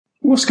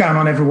What's going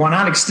on, everyone?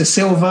 Alex De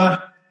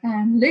Silva.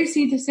 And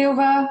Lucy De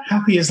Silva.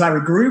 Happy as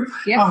Larry Group.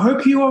 Yep. I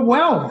hope you are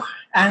well.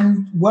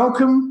 And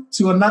welcome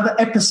to another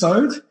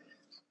episode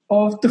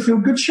of the Feel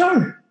Good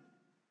Show.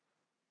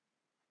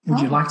 Would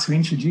you like to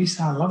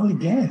introduce our lovely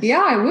guest?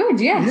 Yeah, I would,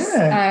 yes.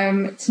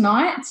 Yeah.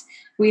 Tonight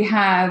we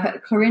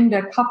have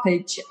Clarinda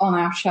Cupage on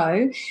our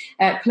show.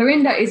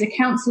 Clarinda is a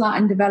counsellor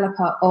and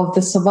developer of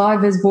the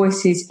Survivors'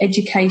 Voices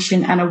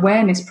Education and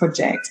Awareness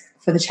Project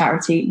for the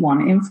charity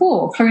 1 in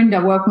 4.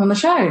 Clarinda, welcome on the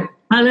show.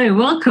 Hello,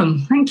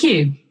 welcome. Thank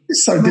you.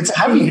 It's so good to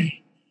have you.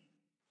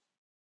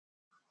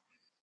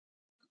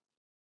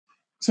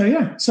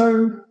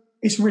 So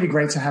it's really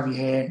great to have you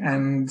here,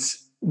 and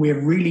we're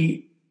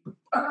really,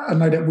 I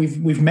know that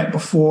we've met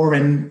before,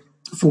 and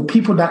for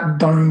people that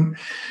don't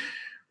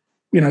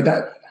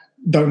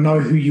know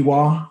who you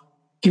are,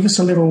 give us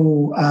a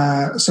little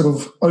sort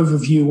of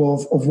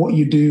overview of what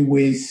you do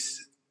with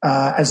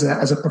as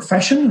a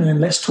profession, and then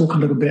let's talk a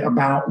little bit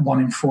about 1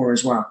 in 4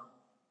 as well.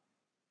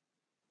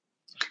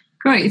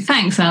 Great,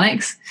 thanks,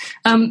 Alex.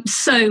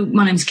 So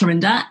my name's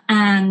Clarinda,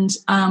 and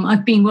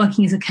I've been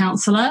working as a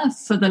counsellor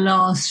for the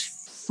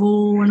last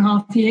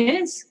 4.5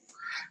 years,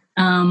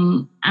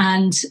 and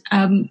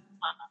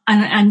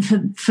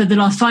for the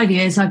last 5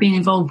 years, I've been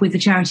involved with the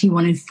charity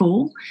 1 in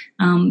 4,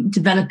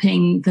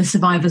 developing the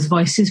Survivors'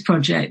 Voices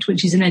project,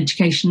 which is an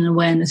education and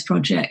awareness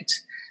project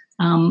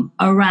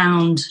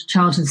around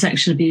childhood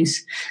sexual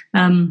abuse.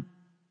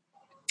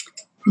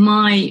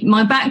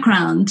 My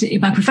background,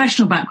 my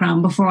professional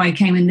background before I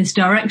came in this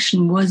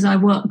direction was I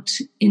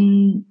worked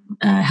in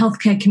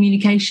healthcare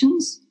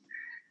communications.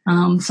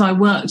 So I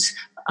worked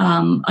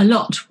a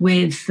lot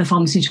with the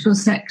pharmaceutical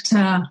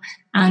sector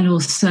and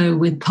also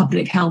with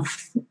public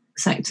health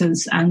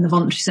sectors and the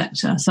voluntary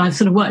sector. So I've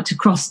sort of worked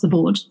across the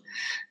board.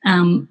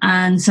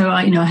 And so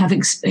I have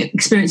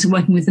experience of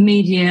working with the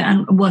media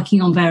and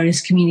working on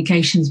various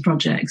communications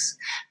projects.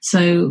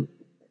 So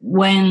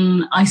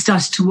when I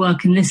started to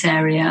work in this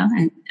area,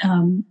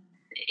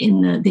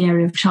 in the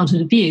area of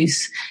childhood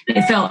abuse,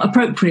 it felt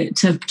appropriate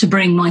to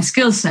bring my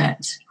skill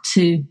set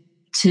to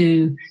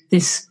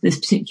this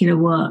particular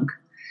work,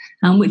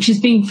 which has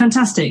been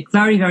fantastic,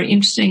 very, very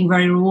interesting,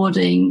 very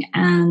rewarding,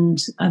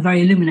 and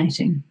very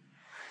illuminating.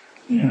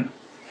 Yeah.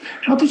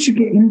 How did you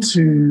get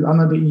into, I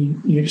know that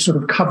you sort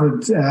of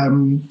covered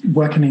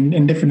working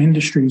in different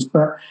industries,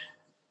 but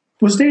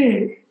was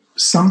there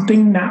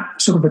something that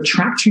sort of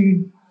attracted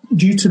you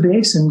due to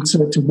this and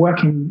to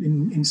working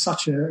in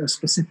such a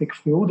specific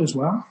field as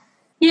well?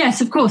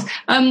 Yes, of course.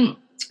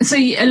 So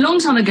a long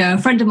time ago, a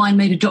friend of mine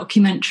made a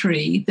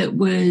documentary that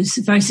was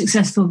a very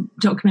successful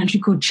documentary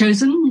called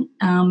Chosen,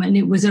 and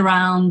it was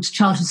around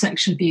childhood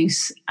sexual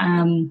abuse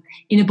in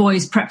a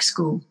boys' prep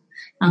school.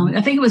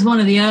 I think it was one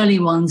of the early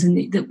ones, and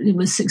it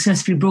was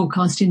successfully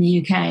broadcast in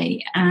the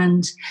UK.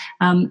 And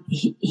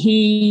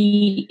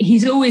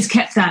he's always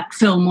kept that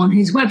film on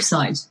his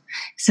website,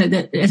 so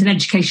that as an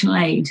educational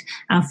aid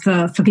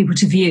for people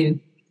to view.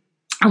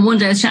 And one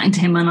day I was chatting to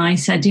him, and I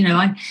said,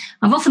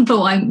 I've often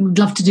thought I would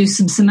love to do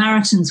some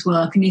Samaritans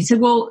work. And he said,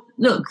 well,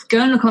 look,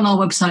 go and look on our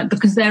website,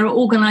 because there are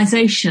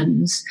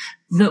organisations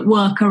that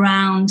work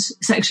around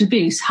sexual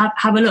abuse. Have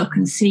a look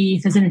and see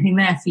if there's anything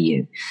there for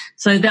you.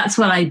 So that's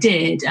what I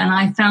did. And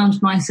I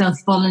found myself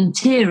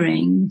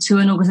volunteering to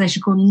an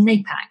organisation called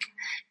NAPAC,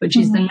 which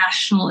is the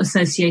National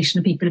Association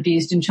of People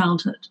Abused in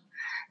Childhood.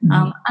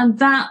 And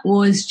that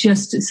was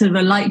just sort of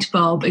a light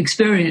bulb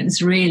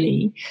experience,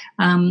 really.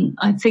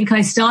 I think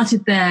I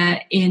started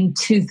there in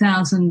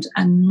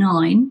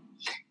 2009.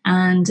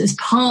 And as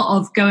part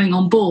of going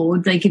on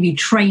board, they give you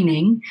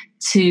training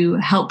to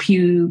help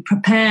you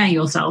prepare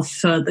yourself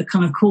for the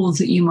kind of calls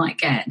that you might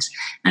get,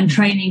 and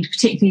training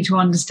particularly to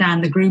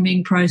understand the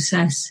grooming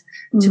process,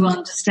 to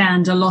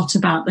understand a lot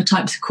about the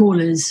types of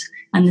callers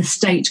and the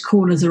state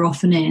callers are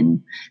often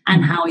in,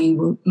 and how you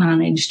will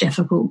manage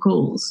difficult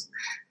calls.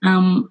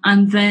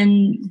 And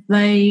then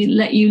they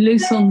let you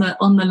loose on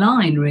the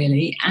line,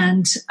 really.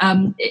 And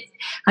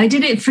I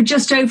did it for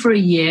just over a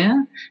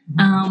year,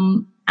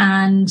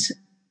 and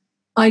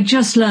I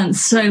just learned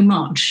so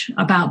much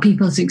about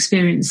people's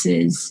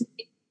experiences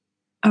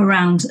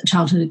around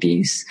childhood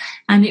abuse.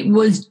 And it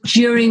was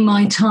during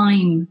my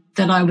time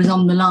that I was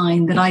on the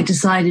line that I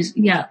decided,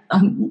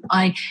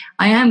 I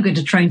am going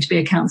to train to be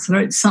a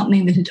counsellor. It's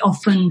something that had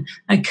often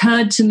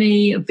occurred to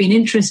me, I've been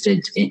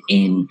interested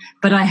in,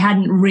 but I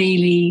hadn't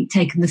really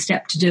taken the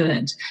step to do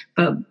it.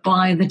 But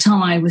by the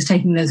time I was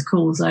taking those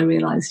calls, I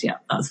realised,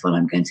 that's what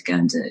I'm going to go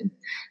and do.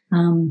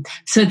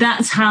 So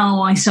that's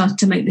how I started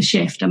to make the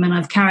shift. I mean,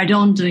 I've carried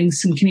on doing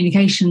some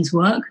communications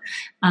work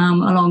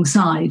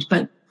alongside,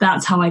 but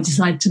that's how I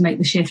decided to make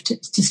the shift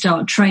to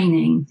start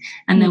training.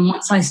 And then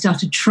once I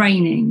started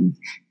training,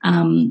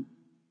 other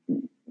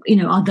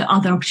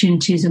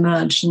opportunities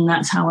emerged, and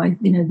that's how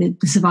the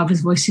Survivors'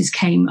 Voices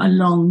came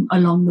along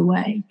the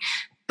way.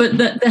 But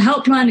the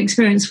helpline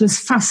experience was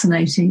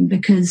fascinating,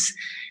 because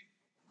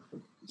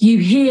you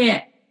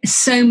hear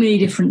so many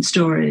different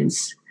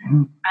stories.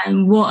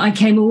 And what I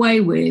came away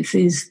with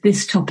is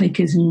this topic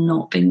is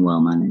not being well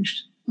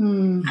managed.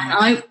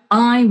 And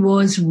I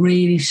was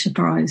really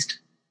surprised.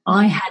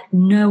 I had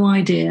no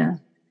idea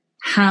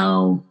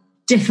how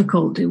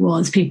difficult it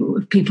was.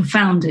 People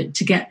found it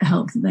to get the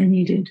help that they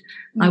needed.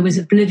 I was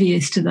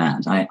oblivious to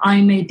that.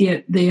 I made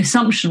the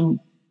assumption,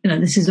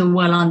 this is a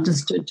well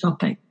understood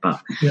topic,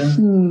 but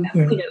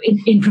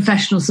in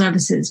professional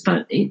services.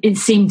 But it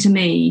seemed to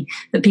me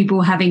that people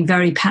were having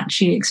very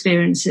patchy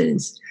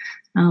experiences.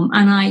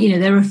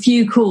 And there are a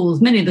few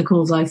calls, many of the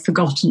calls I've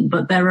forgotten,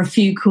 but there are a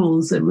few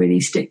calls that really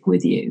stick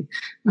with you.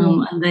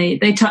 And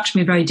they touch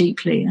me very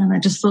deeply. And I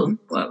just thought,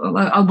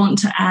 I want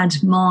to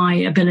add my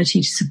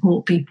ability to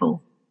support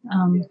people,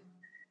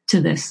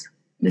 to this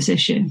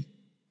issue.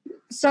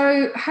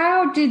 So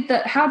how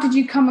did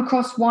you come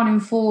across 1 in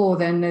 4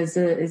 then as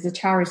a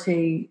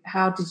charity?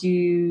 How did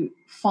you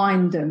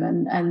find them?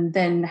 And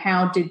then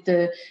how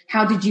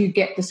did you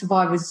get the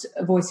Survivors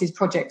Voices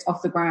project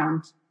off the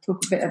ground?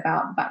 Talk a bit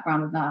about the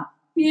background of that.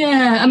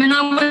 Yeah, I mean,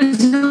 I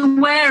was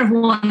aware of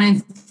 1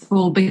 in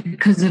 4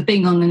 because of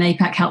being on the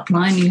NAPAC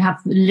helpline. You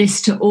have the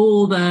list to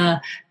all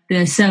the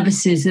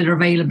services that are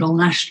available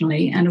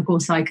nationally. And of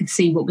course, I could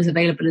see what was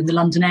available in the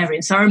London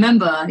area. So I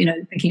remember,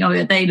 thinking,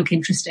 oh, they look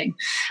interesting.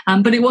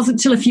 But it wasn't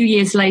until a few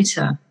years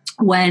later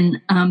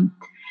when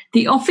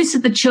the Office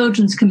of the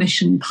Children's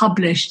Commission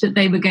published that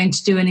they were going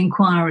to do an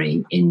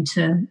inquiry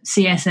into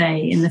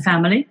CSA in the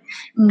family.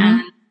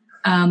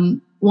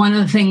 And one of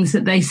the things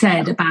that they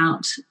said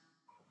about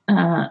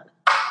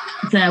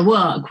their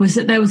work was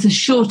that there was a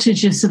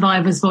shortage of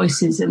survivors'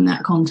 voices in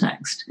that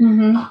context.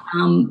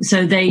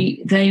 So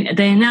they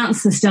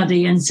announced the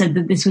study and said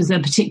that this was a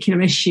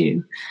particular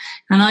issue.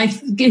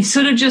 And it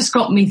sort of just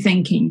got me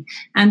thinking.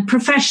 And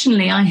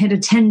professionally, I had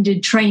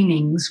attended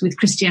trainings with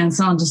Christiane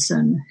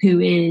Sanderson, who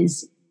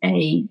is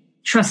a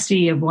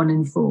trustee of 1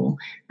 in 4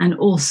 and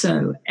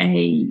also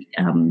a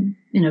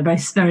very,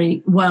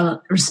 very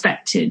well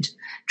respected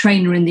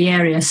trainer in the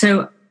area.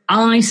 So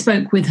I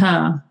spoke with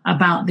her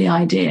about the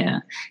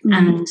idea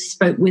and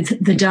spoke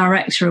with the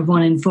director of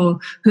 1 in 4,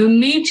 who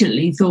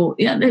immediately thought,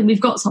 yeah,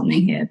 we've got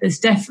something here. There's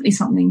definitely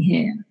something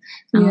here.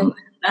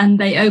 And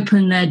they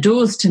opened their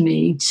doors to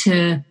me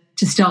to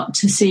start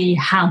to see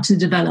how to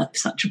develop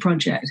such a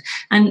project.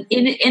 And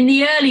in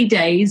the early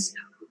days,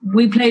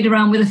 we played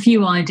around with a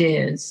few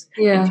ideas.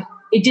 Yeah.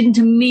 It didn't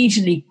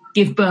immediately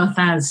give birth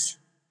as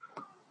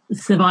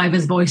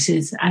Survivors'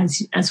 Voices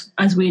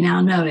as we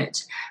now know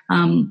it.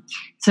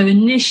 So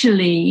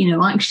initially,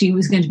 actually it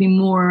was going to be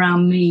more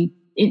around me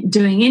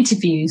doing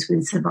interviews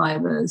with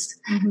survivors.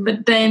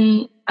 But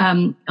then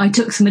I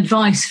took some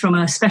advice from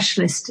a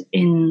specialist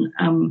in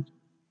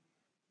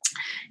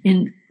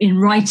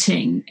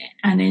writing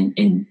and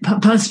in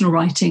personal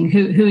writing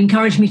who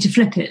encouraged me to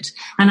flip it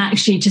and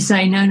actually to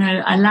say,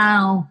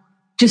 no,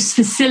 just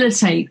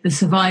facilitate the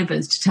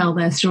survivors to tell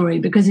their story,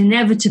 because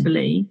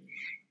inevitably,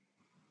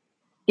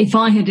 if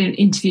I had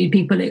interviewed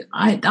people,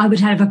 I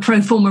would have a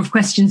pro forma of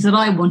questions that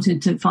I wanted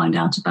to find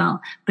out about.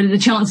 But the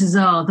chances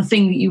are the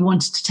thing that you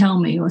wanted to tell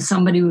me or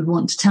somebody would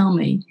want to tell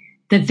me,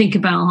 they'd think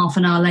about half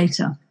an hour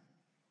later.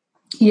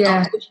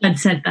 Yeah. I'd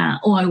said that.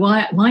 Or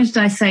why did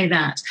I say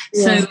that?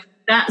 Yeah. So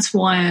that's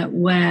where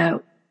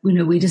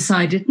we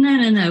decided,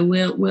 no,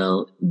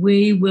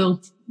 we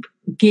will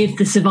give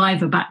the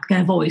survivor back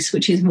their voice,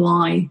 which is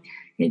why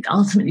it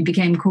ultimately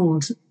became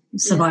called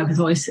Survivor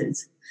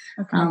Voices.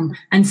 Okay.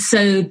 And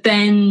so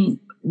then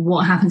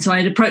what happened? So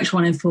I had approached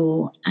 1 in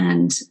 4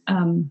 and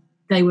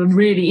they were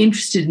really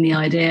interested in the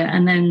idea.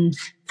 And then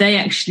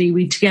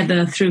we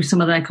together, through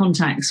some of their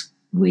contacts,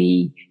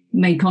 we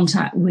made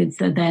contact with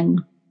the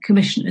then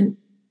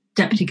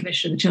Deputy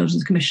Commissioner of the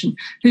Children's Commission,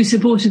 who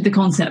supported the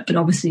concept, but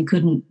obviously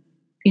couldn't,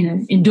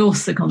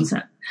 endorse the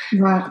concept.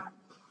 Right.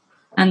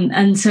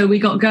 And so we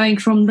got going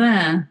from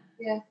there.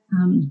 Yeah.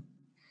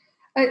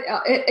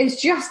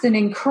 It's just an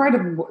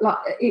incredible,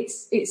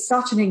 it's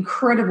such an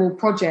incredible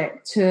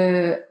project,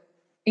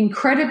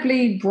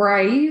 incredibly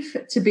brave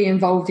to be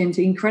involved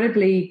into,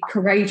 incredibly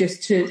courageous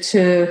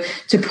to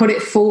put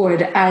it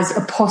forward as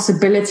a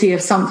possibility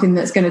of something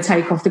that's going to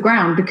take off the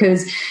ground.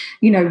 Because,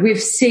 with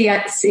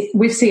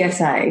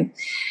CSA,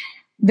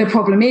 the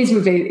problem is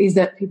with it is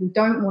that people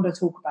don't want to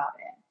talk about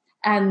it.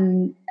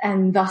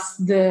 And thus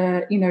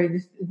the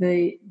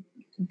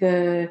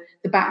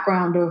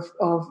background of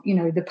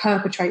the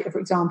perpetrator, for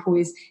example,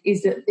 is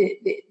that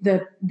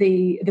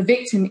the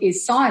victim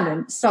is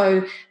silent.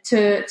 So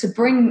to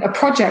bring a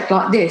project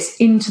like this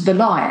into the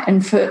light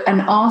and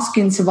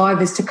asking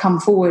survivors to come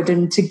forward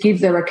and to give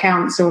their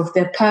accounts of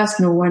their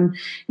personal and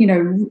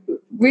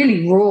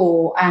really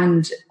raw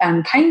and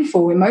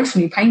painful,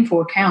 emotionally painful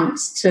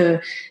accounts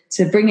to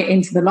bring it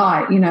into the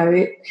light,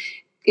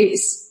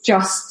 it's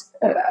just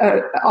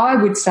I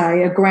would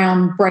say a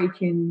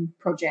groundbreaking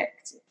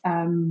project.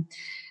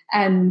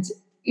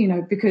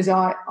 Because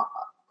I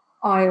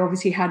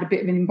obviously had a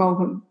bit of an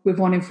involvement with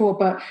 1 in 4,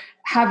 but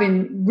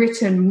having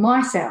written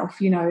myself,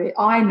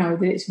 I know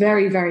that it's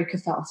very, very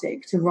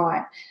cathartic to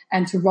write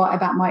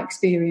about my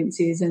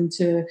experiences and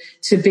to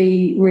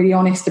be really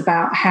honest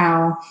about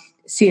how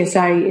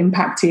CSA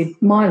impacted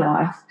my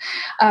life.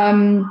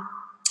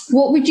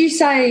 What would you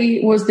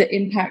say was the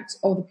impact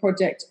of the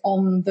project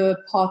on the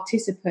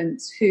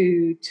participants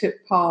who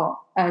took part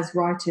as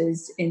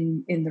writers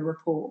in the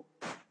report?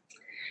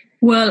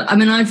 Well, I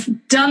mean,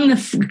 I've done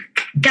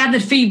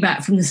gathered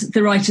feedback from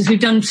the writers. We've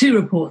done 2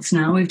 reports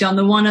now. We've done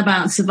the one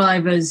about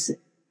survivors'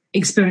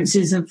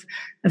 experiences of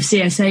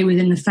CSA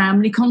within the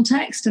family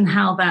context and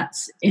how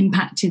that's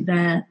impacted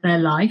their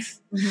life.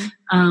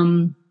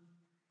 Mm-hmm.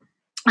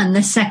 And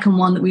the second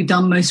one that we've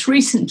done most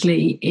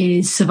recently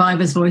is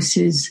survivors'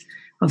 voices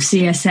of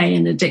CSA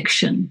and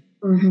addiction.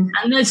 Mm-hmm.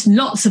 And there's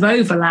lots of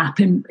overlap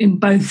in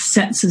both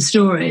sets of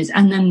stories,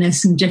 and then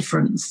there's some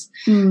difference.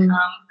 Mm.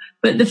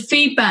 But the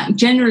feedback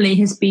generally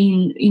has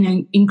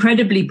been,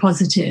 incredibly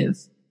positive.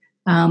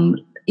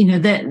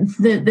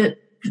 That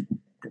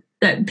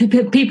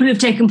people who've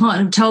taken part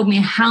have told me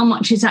how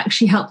much it's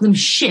actually helped them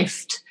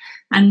shift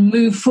and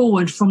move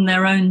forward from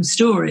their own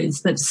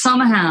stories, that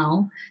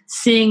somehow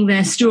seeing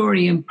their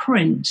story in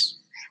print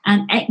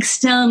and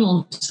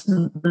external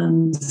to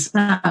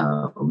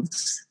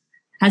themselves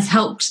has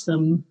helped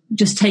them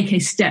just take a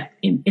step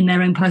in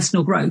their own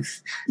personal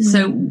growth. Mm.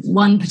 So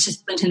one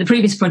participant in the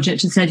previous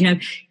project had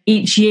said,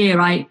 each year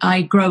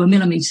I grow a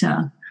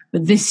millimetre,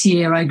 but this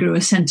year I grew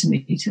a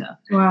centimetre.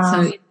 Wow.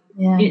 So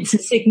it's a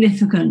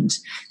significant.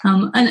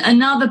 And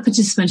another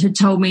participant had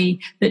told me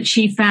that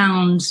she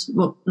found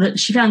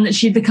that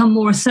she'd become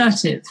more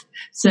assertive.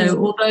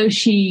 So although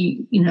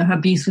she, her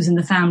abuse was in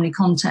the family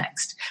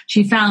context,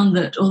 she found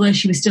that although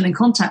she was still in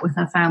contact with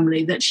her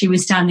family, that she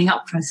was standing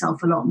up for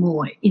herself a lot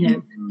more.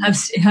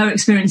 Her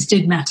experience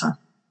did matter.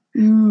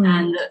 Mm.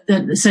 And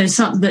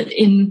that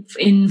in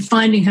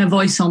finding her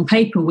voice on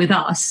paper with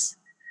us,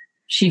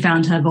 she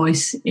found her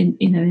voice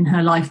in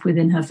her life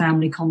within her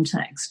family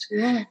context.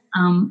 Yeah.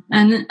 And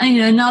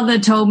another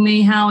told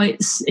me how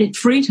it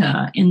freed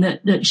her in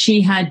that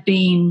she had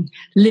been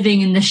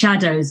living in the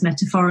shadows,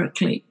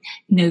 metaphorically,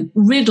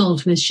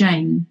 riddled with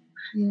shame.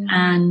 Yeah.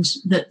 And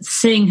that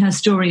seeing her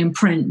story in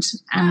print,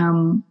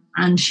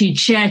 and she'd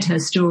shared her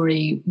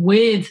story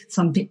with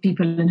some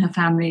people in her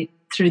family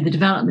through the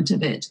development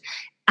of it,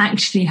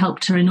 actually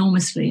helped her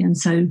enormously. And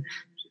so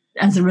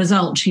as a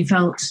result, she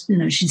felt,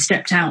 she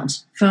stepped out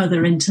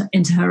further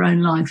into her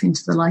own life,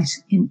 into the light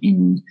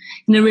in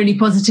a really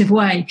positive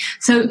way.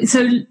 So,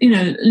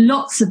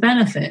 lots of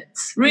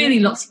benefits, really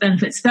lots of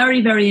benefits,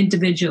 very, very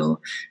individual.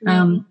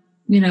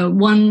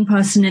 One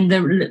person in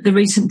the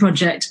recent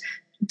project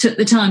took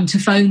the time to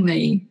phone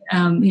me.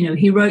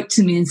 He wrote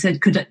to me and said,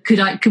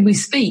 could we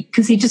speak?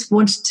 Because he just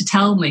wanted to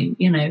tell me,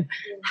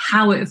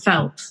 how it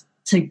felt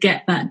to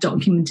get that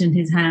document in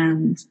his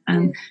hand,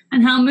 and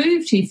how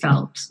moved he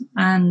felt,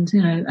 and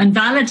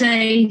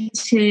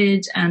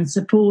validated and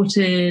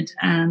supported,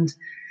 and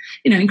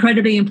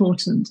incredibly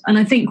important. And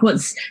I think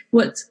what's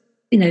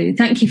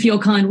thank you for your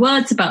kind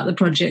words about the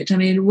project. I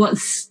mean,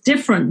 what's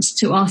different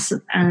to us,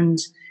 and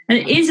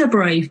it is a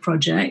brave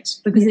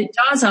project because it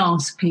does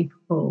ask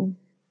people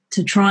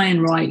to try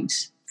and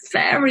write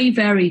very,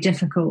 very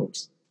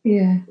difficult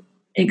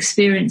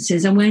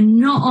experiences, and we're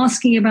not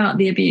asking about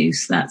the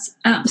abuse. That's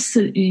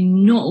absolutely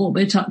not what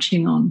we're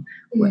touching on.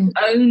 We're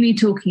only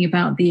talking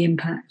about the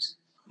impact,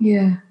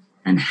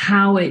 and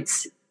how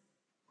it's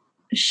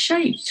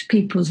shaped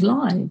people's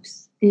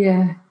lives.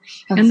 And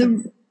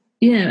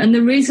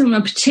the reason I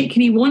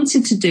particularly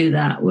wanted to do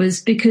that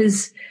was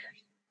because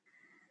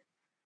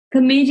the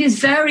media is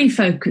very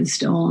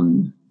focused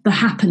on the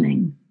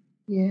happening,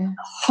 the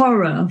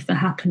horror of the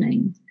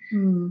happening.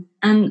 Mm.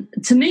 And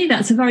to me,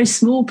 that's a very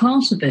small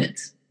part of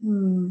it,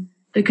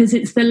 because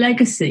it's the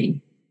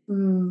legacy.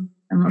 Mm.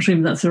 I'm not sure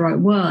if that's the right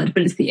word,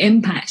 but it's the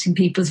impact in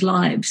people's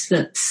lives.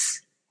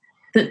 That's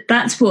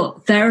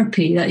what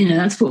therapy,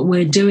 that's what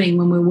we're doing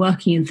when we're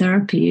working in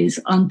therapy,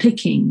 is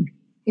unpicking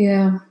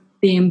the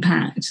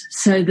impact,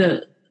 so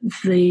that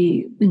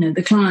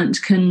the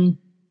client can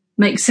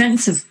make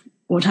sense of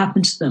what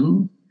happened to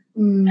them.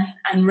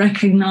 And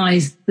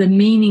recognize the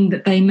meaning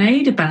that they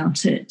made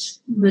about it,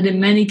 that in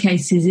many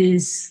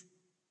cases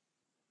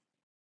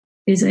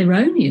is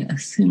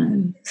erroneous,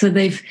 So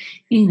they've,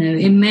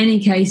 in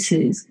many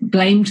cases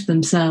blamed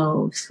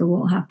themselves for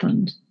what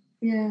happened.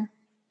 Yeah.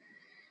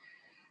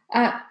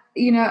 I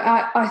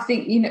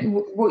think,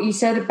 what you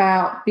said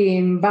about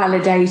being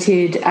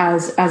validated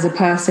as a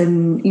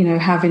person,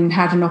 having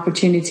had an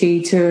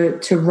opportunity to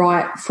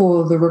write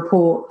for the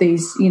report,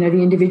 these, the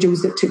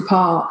individuals that took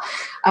part,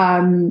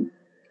 that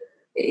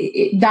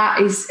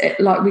is,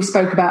 like we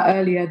spoke about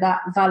earlier,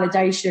 that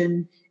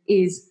validation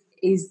is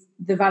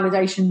the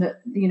validation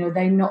that,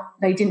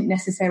 they didn't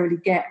necessarily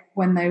get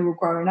when they were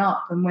growing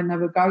up and when they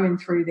were going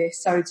through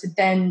this. So to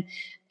then,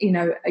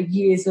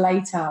 years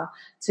later,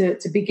 to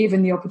be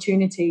given the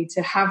opportunity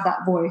to have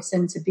that voice,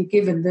 and to be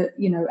given the,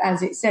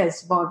 as it says,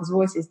 survivors'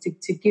 voices,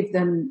 to give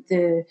them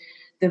the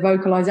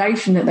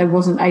vocalization that they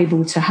wasn't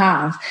able to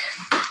have,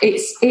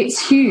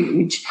 it's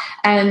huge.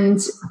 And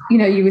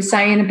you were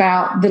saying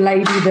about the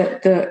lady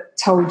that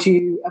told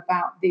you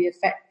about the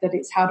effect that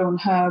it's had on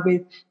her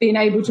with being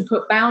able to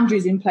put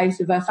boundaries in place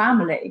with her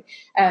family,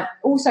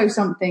 also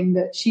something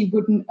that she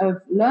wouldn't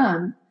have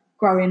learned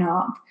growing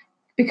up,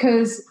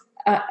 because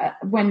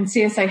when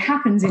CSA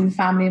happens in the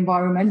family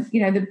environment,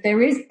 you know,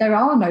 there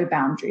are no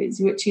boundaries,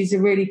 which is a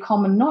really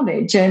common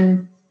knowledge.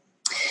 And,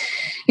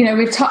 you know,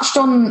 we've touched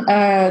on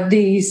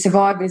the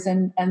survivors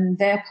and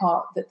their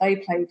part that they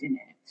played in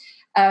it.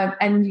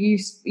 And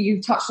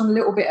you touched on a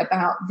little bit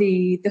about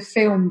the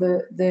film,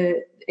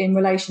 the in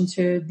relation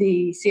to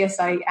the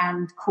CSA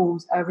and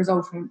cause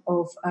resulting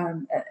of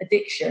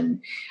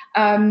addiction.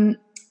 Can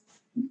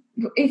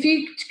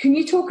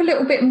you talk a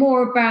little bit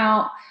more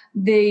about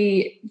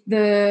the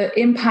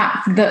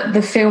impact that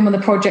the film and the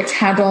project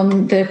had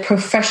on the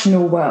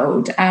professional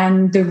world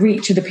and the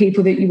reach of the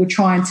people that you were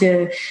trying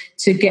to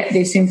get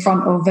this in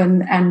front of,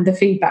 and the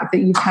feedback that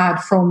you've had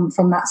from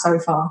that so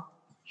far?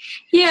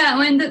 Yeah,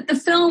 I mean, the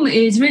film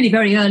is really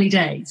very early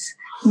days.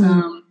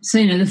 So,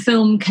 you know, the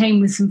film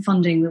came with some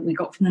funding that we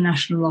got from the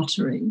National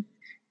Lottery.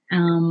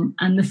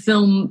 And the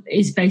film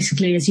is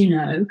basically, as you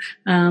know,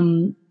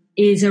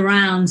 is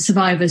around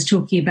survivors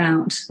talking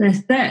about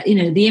their, you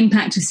know, the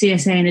impact of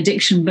CSA and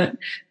addiction, but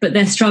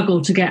their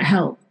struggle to get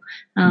help.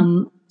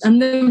 And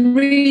the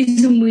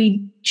reason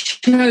we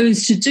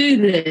chose to do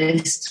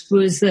this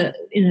was that,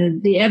 you know,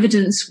 the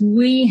evidence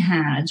we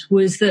had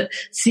was that,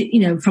 you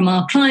know, from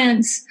our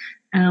clients,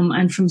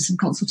 and from some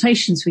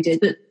consultations we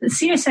did, that the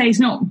CSA is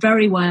not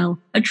very well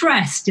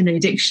addressed in the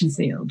addiction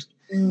field.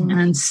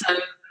 And so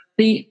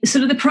the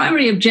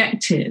primary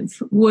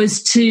objective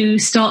was to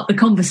start the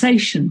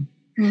conversation.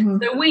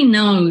 So we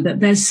know that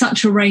there's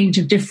such a range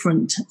of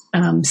different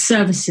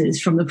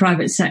services, from the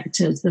private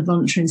sector to the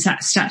voluntary and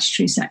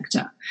statutory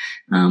sector.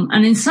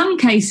 And in some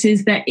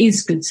cases, there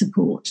is good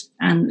support.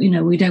 And, you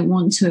know, we don't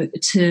want to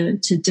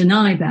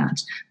deny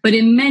that. But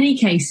in many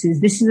cases,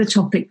 this is a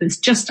topic that's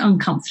just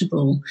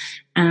uncomfortable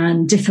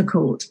and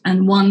difficult,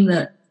 and one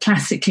that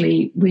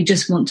classically we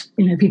just want to,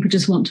 you know, people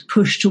just want to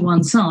push to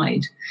one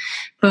side.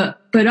 But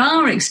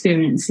our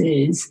experience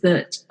is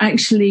that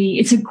actually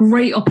it's a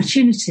great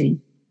opportunity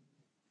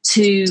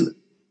to,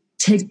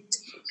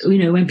 you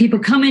know, when people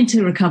come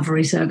into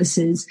recovery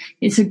services,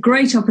 it's a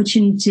great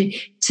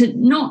opportunity to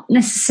not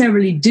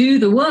necessarily do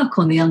the work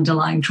on the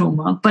underlying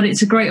trauma, but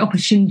it's a great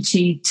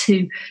opportunity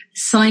to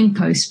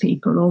signpost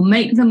people or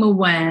make them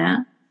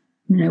aware.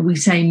 You know, we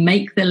say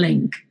make the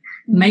link,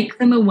 make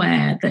them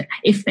aware that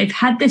if they've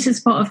had this as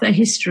part of their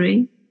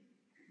history,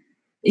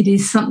 it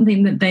is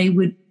something that they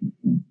would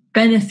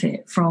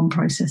benefit from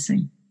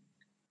processing,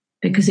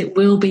 because it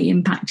will be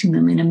impacting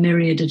them in a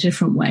myriad of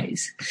different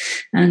ways.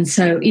 And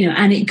so, you know,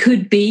 and it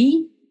could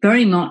be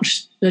very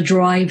much the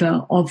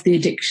driver of the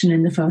addiction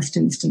in the first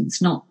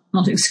instance, not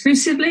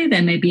exclusively.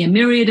 There may be a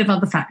myriad of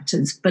other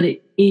factors, but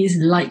it is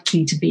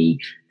likely to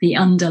be the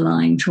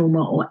underlying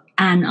trauma or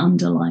an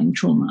underlying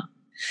trauma.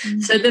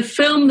 So the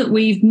film that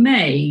we've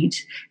made,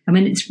 I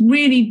mean, it's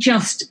really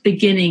just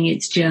beginning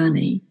its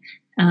journey.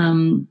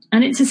 And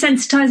it's a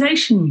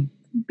sensitization.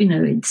 You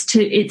know,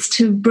 it's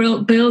to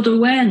build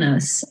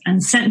awareness and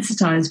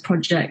sensitize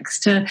projects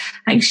to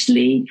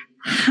actually,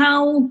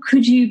 how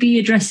could you be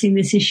addressing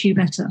this issue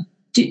better?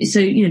 So,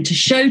 you know, to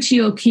show to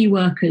your key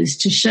workers,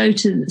 to show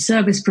to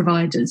service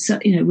providers,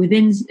 you know,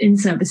 within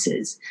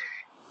services,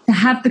 to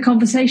have the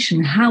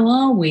conversation. How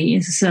are we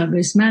as a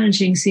service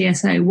managing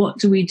CSA? What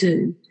do we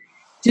do?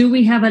 Do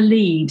we have a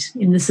lead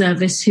in the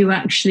service who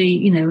actually,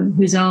 you know,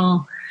 who's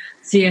our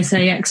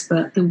CSA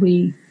expert that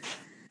we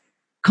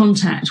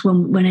contact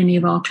when any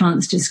of our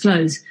clients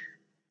disclose?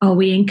 Are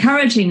we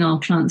encouraging our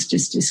clients to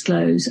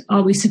disclose?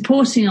 Are we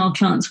supporting our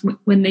clients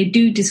when they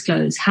do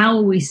disclose? How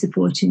are we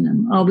supporting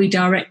them? Are we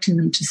directing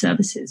them to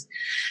services?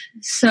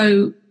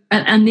 So,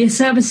 and the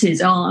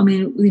services are, I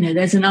mean, you know,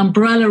 there's an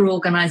umbrella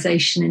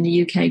organisation in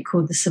the UK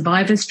called the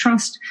Survivors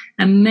Trust,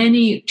 and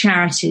many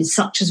charities,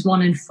 such as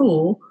 1 in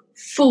 4,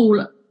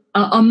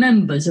 are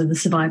members of the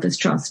Survivors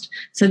Trust.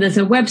 So there's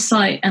a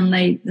website, and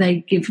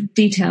they give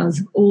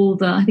details of all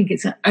the, I think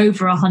it's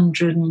over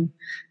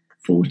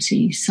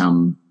 140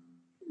 some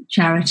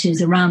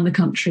charities around the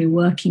country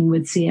working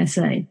with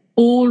CSA,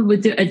 all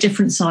with at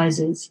different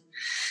sizes.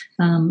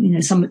 You know,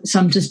 some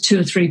just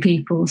 2 or 3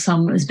 people,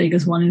 some as big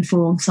as 1 in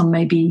 4, some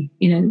maybe,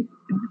 you know,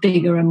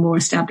 bigger and more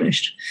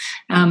established.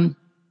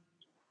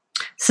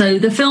 So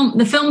the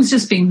film's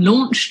just been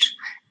launched,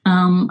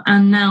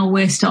 and now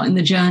we're starting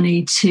the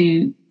journey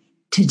to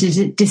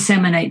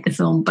disseminate the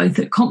film, both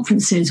at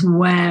conferences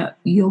where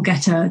you'll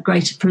get a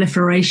greater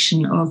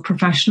proliferation of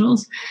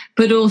professionals,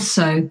 but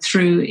also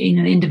through, you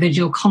know,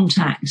 individual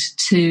contact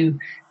to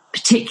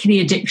particularly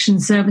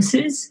addiction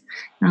services,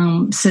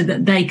 so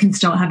that they can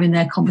start having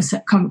their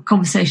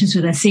conversations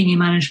with their senior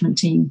management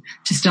team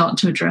to start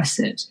to address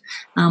it.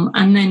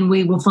 And then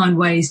we will find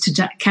ways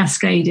to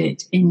cascade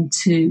it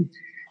into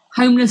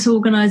homeless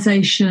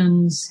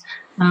organisations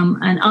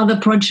and other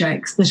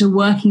projects that are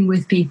working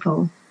with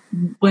people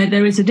where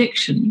there is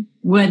addiction,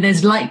 where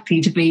there's likely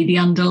to be the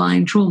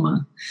underlying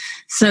trauma.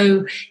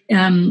 So,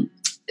 you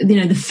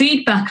know, the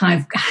feedback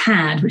I've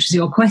had, which is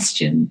your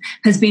question,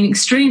 has been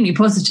extremely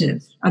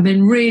positive. I've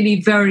been really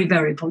very,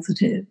 very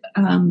positive,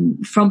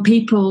 from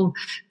people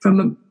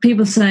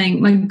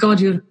saying, my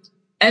God,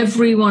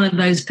 every one of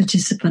those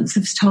participants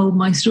has told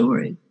my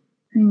story.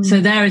 So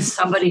there is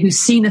somebody who's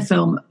seen a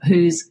film,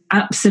 who's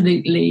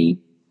absolutely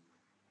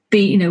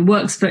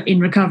works in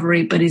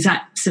recovery, but is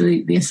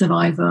absolutely a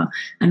survivor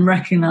and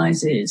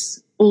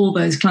recognises all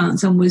those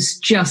clients and was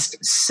just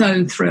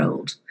so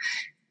thrilled.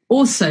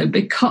 Also,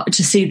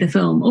 to see the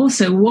film.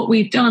 Also, what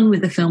we've done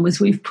with the film is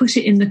we've put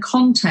it in the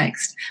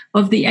context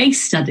of the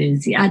ACE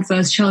studies, the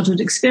Adverse Childhood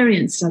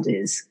Experience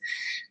studies.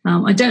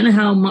 I don't know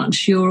how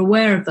much you're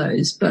aware of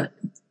those, but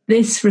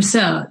this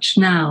research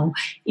now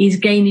is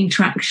gaining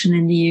traction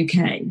in the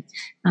UK.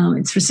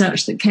 It's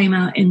research that came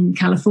out in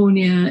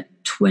California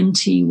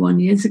 21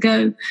 years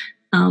ago.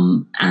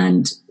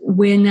 And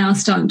we're now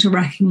starting to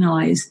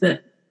recognise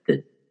that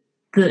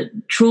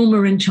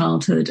trauma in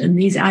childhood and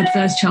these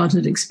adverse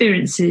childhood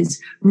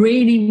experiences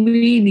really,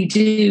 really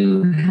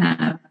do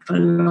have a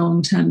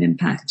long-term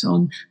impact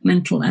on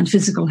mental and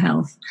physical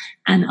health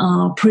and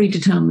are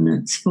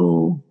predeterminants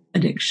for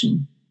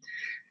addiction.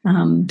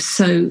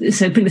 So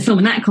putting the film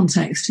in that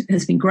context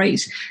has been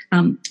great.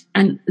 And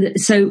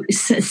so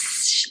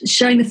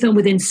showing the film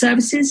within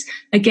services,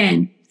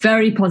 again,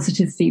 very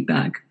positive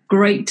feedback.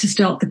 Great to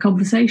start the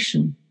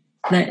conversation.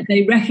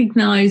 They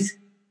recognise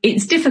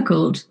it's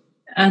difficult.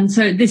 And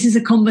so this is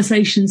a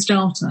conversation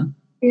starter.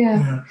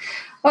 Yeah.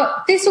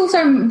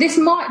 This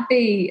might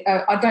be,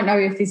 I don't know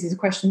if this is a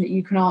question that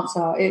you can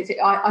answer.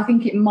 I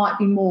think it might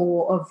be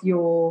more of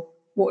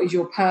what is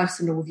your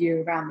personal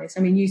view around this?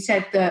 I mean, you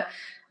said that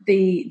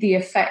the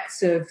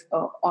effects of,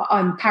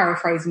 I'm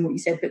paraphrasing what you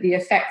said, but the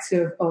effects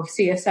of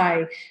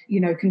CSA,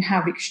 can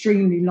have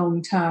extremely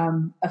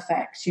long-term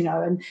effects,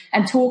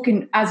 and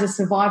talking as a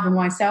survivor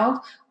myself,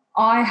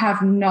 I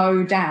have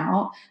no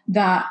doubt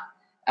that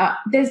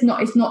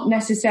it's not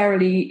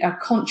necessarily a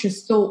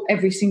conscious thought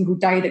every single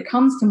day that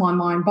comes to my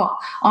mind, but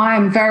I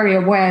am very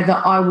aware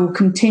that I will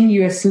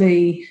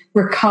continuously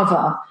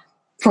recover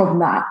from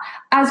that,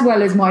 as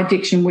well as my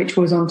addiction, which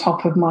was on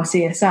top of my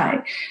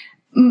CSA.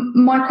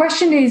 My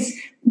question is,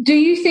 do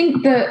you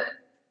think that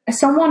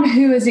someone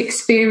who has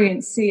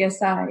experienced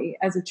CSA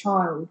as a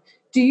child,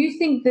 do you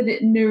think that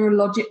it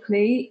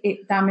neurologically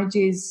it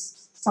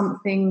damages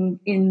something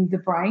in the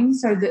brain,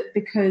 so that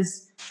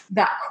because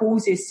that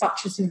causes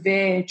such a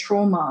severe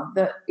trauma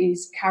that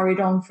is carried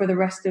on for the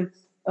rest of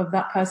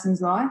that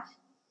person's life?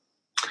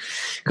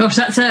 Gosh,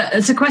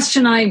 that's a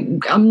question.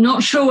 I'm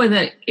not sure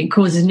whether it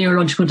causes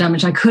neurological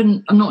damage.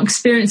 I'm not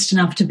experienced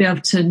enough to be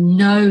able to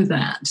know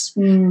that.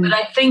 But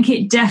I think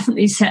it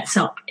definitely sets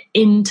up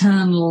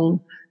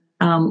internal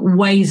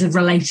ways of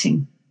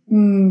relating.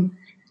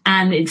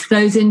 And it's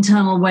those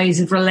internal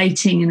ways of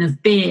relating and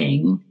of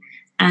being,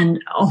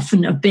 and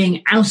often of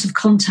being out of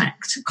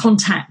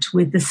contact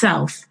with the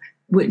self,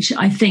 which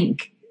I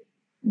think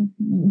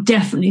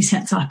definitely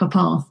sets up a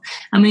path.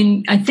 I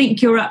mean, I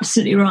think you're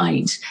absolutely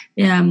right.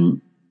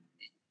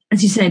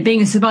 As you say,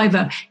 being a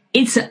survivor,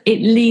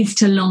 it leads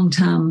to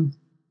long-term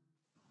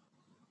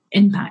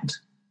impact.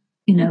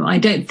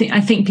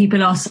 I think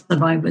people are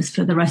survivors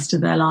for the rest of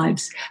their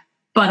lives,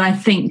 but I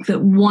think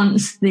that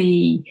once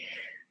the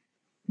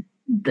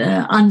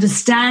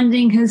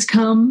understanding has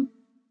come,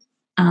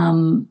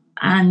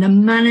 and the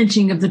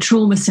managing of the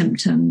trauma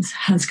symptoms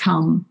has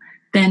come,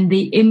 then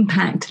the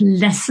impact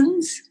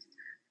lessens,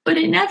 but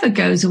it never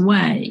goes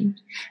away.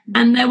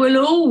 And there will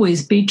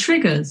always be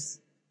triggers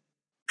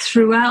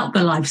throughout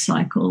the life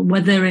cycle,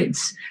 whether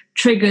it's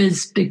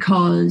triggers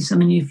because,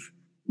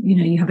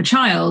 you have a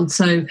child,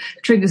 so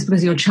triggers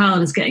because your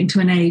child is getting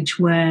to an age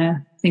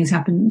where things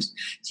happened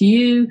to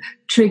you,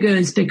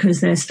 triggers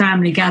because there's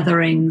family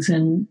gatherings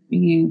and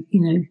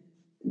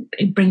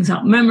it brings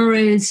up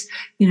memories,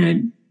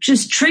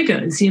 just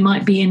triggers. You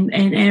might be in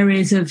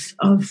areas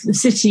of the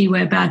city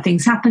where bad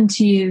things happen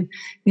to you,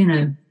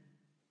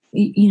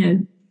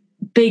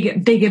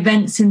 big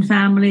events in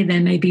family. There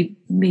may be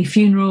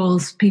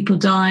funerals, people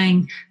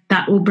dying,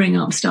 that will bring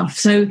up stuff.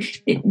 So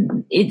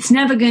it's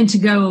never going to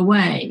go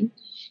away,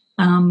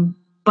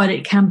 but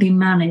it can be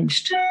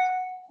managed.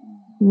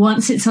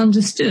 Once it's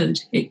understood,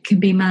 it can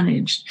be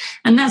managed.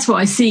 And that's what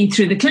I see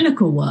through the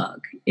clinical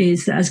work,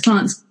 is that as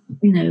clients,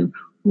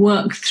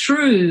 work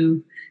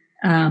through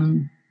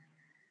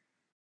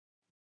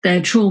their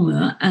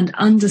trauma and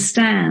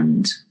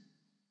understand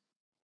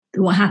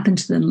what happened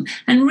to them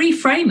and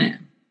reframe it.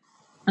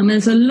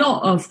 There's a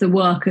lot of the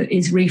work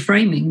is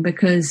reframing,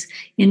 because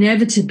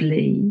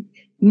inevitably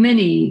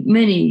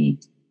many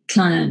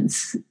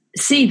clients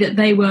see that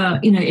they were,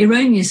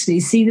 erroneously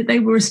see that they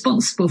were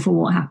responsible for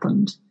what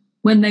happened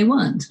when they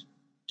weren't.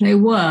 They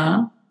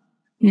were,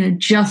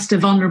 just a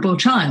vulnerable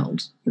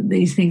child that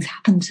these things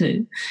happened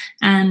to.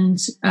 And,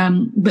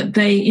 but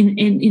they,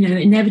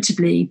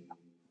 inevitably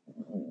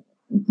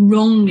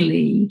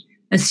wrongly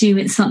assume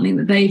it's something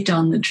that they've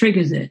done that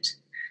triggers it.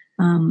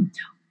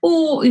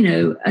 Or,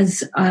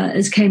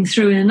 as came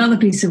through in another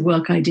piece of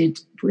work I did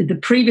with the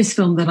previous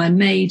film that I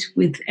made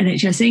with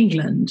NHS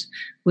England,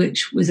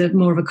 which was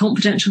more of a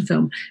confidential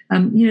film.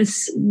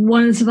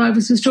 One of the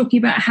survivors was talking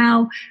about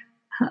how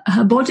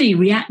her body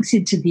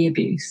reacted to the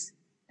abuse,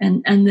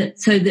 and that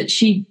so that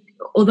she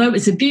although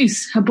it's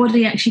abuse, her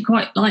body actually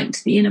quite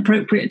liked the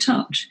inappropriate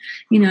touch,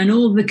 you know, and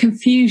all the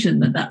confusion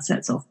that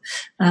sets off.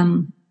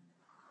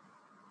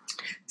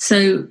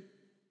 So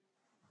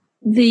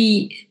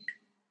you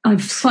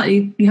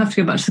have to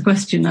go back to the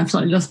question. I've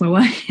slightly lost my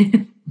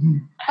way.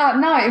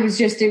 No, it was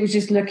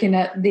just looking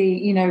at the,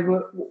 you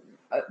know,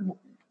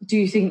 do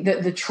you think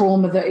that the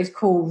trauma that is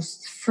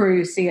caused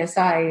through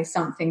CSA is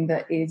something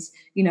that is,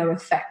 you know,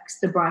 affects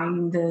the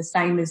brain the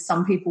same as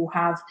some people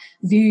have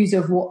views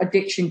of what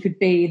addiction could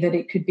be, that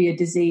it could be a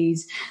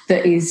disease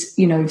that is,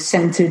 you know,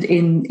 centered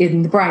in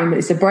the brain, but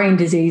it's a brain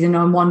disease. And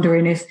I'm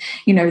wondering if,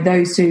 you know,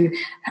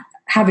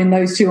 having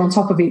those two on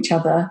top of each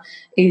other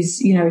is,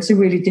 you know, it's a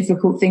really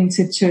difficult thing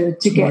to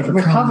get overcome.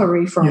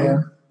 Recovery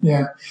from.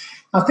 Yeah.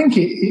 I think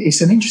it's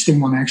an interesting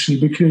one, actually,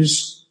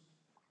 because,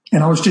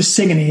 and I was just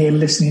sitting here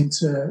listening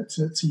to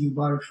you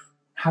both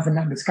having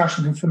that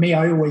discussion. And for me,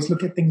 I always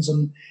look at things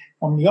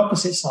on the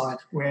opposite side,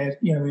 where,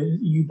 you know,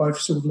 you both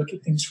sort of look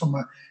at things from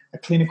a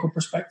clinical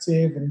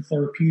perspective and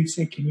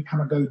therapeutic, and you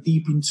kind of go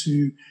deep into,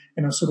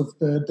 you know, sort of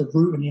the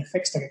root and the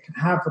effects that it can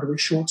have, whether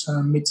it's short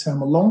term,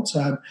 mid-term or long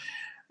term.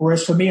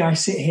 Whereas for me, I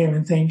sit here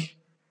and think,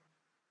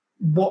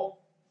 what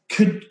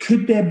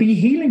could there be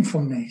healing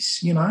from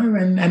this, you know?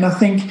 And I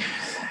think,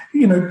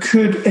 you know,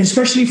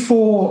 especially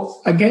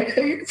for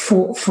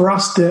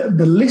us,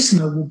 the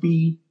listener will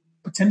be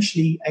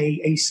potentially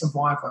a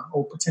survivor,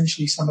 or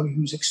potentially somebody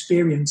who's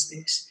experienced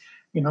this.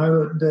 You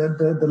know,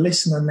 the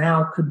listener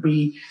now could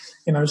be,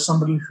 you know,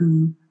 somebody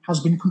who has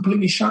been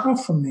completely shut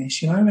off from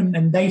this, you know,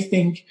 and they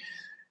think,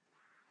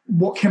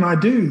 what can I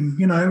do?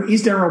 You know,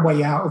 is there a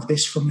way out of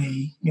this for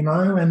me? You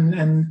know,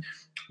 and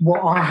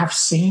what I have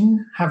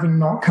seen, having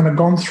not kind of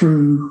gone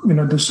through, you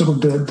know, the sort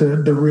of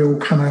the real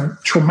kind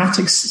of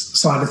traumatic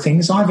side of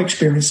things, I've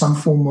experienced some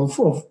form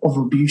of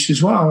abuse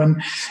as well,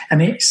 and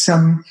it's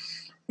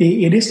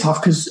it is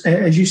tough because,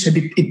 as you said,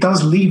 it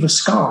does leave a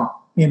scar.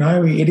 You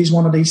know, it is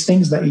one of these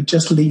things that it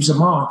just leaves a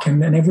mark,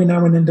 and every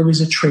now and then there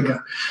is a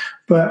trigger.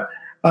 But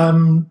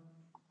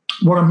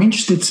what I'm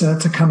interested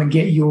to kind of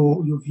get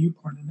your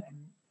viewpoint,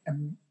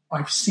 and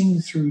I've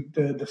seen through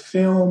the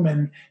film,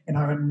 and you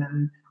know,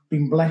 and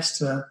been blessed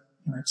to,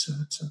 you know,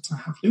 to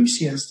have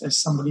Lucy as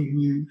somebody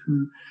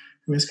who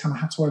has kind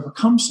of had to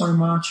overcome so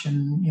much,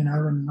 and you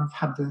know, and I've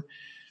had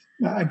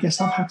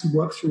to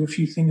work through a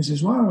few things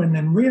as well, and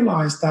then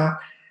realize that,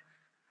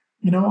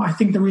 you know, I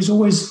think there is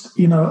always,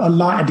 you know, a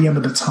light at the end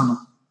of the tunnel.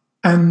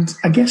 And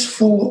I guess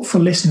for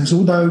listeners,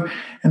 although,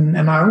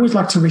 and I always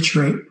like to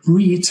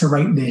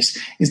reiterate this,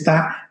 is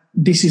that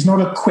this is not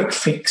a quick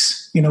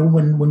fix. You know,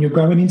 when you're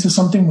going into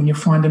something, when you're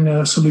finding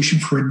a solution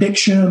for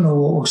addiction,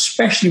 or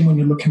especially when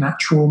you're looking at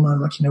trauma,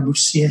 like, you know, with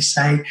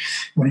CSA,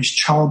 when it's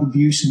child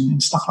abuse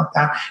and stuff like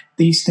that,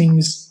 these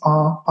things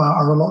are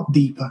a lot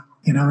deeper,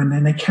 you know, and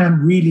then they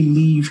can really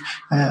leave,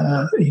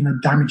 you know,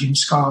 damaging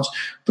scars.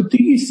 But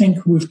do you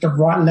think with the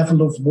right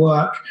level of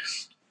work,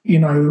 you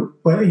know,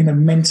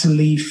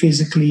 mentally,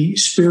 physically,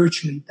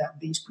 spiritually,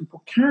 that these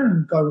people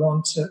can go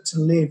on to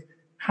live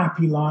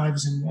happy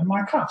lives, and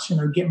like us, you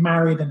know, get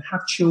married and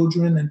have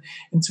children,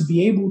 and to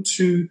be able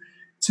to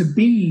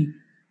be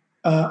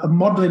a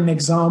modeling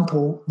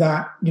example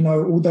that, you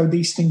know, although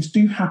these things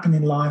do happen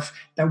in life,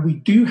 that we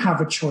do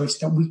have a choice,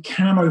 that we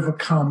can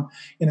overcome,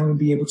 you know, and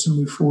be able to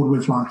move forward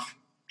with life.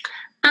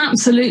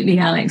 Absolutely,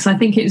 Alex. I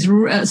think it's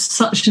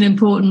such an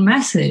important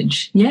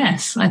message.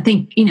 Yes, I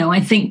think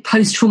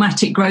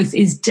post-traumatic growth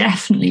is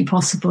definitely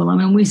possible. I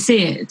mean, we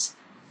see it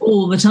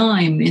all the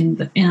time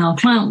in our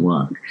client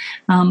work.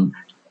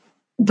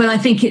 But I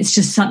think it's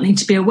just something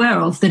to be aware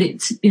of, that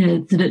it's, you know,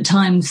 that at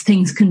times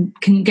things can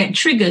get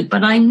triggered.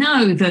 But I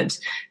know that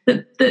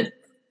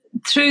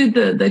through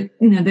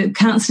the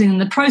counselling and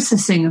the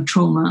processing of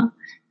trauma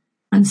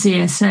and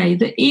CSA,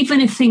 that even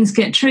if things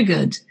get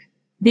triggered,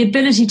 the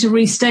ability to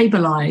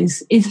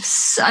restabilize is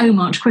so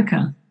much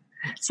quicker.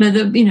 So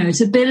that, you know,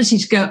 it's ability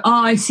to go,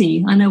 oh, I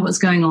see, I know what's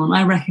going on,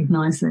 I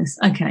recognize this,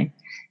 okay.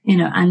 You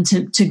know, and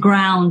to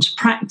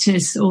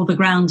practice all the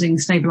grounding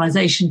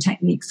stabilization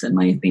techniques that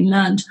may have been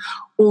learned,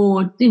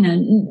 or, you know,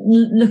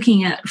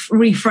 looking at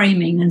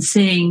reframing and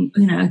seeing,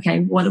 you know,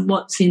 okay,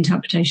 what's the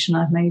interpretation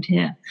I've made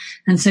here?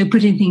 And so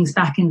putting things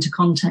back into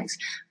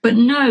context. But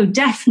no,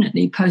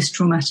 definitely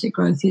post-traumatic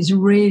growth is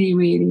really,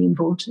 really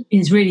important,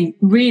 is really,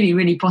 really,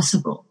 really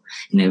possible.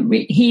 You know,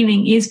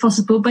 healing is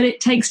possible, but it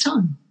takes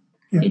time.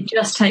 Yeah. It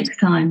just takes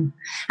time.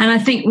 And I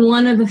think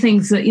one of the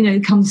things that, you know,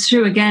 comes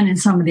through again in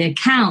some of the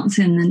accounts,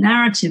 in the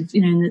narrative,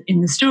 you know, in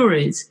the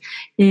stories,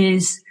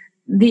 is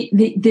the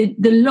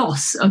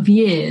loss of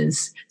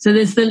years. So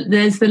there's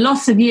the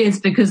loss of years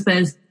because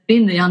there's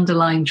been the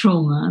underlying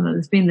trauma,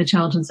 there's been the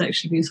childhood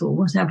sexual abuse or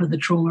whatever the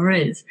trauma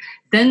is.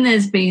 Then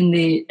there's been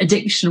the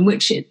addiction,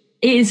 which it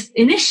is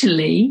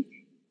initially,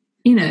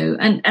 you know,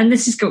 and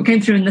this is what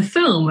came through in the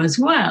film as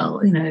well.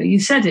 You know,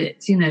 you said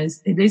it, you know,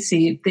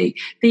 Lucy,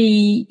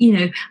 you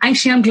know,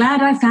 actually I'm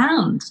glad I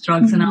found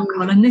drugs and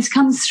alcohol, and this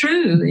comes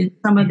through in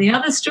some of the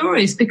other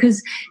stories,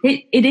 because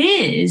it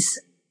is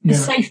a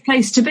safe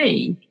place to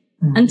be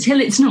until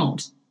it's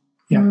not.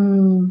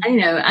 And,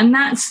 and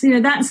that's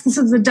the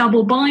sort of the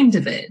double bind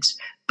of it.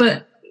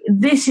 But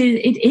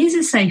it is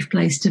a safe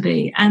place to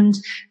be, and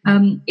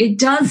it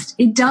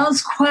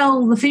does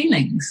quell the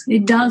feelings.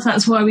 It does.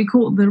 That's why we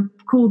called the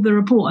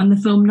report and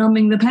the film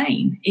 "Numbing the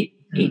Pain."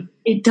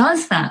 It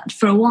does that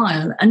for a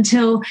while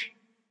until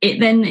it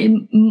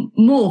then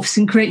morphs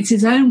and creates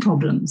its own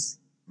problems.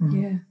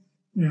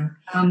 Yeah.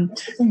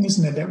 That's the thing,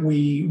 isn't it, that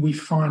we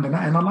find, and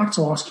I'd like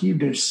to ask you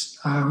this.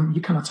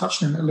 You kind of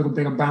touched on it a little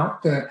bit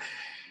about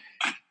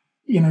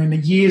in the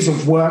years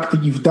of work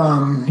that you've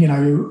done,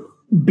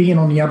 being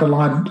on the other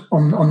line,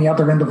 on the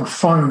other end of a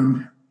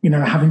phone,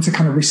 having to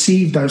kind of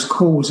receive those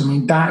calls. I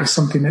mean, that is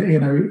something that,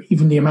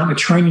 even the amount of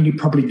training you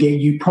probably get,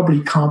 you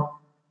probably can't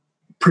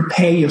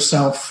prepare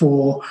yourself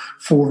for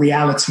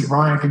reality,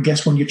 right? I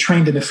guess when you're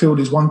trained in the field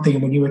is one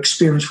thing, when you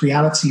experience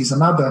reality is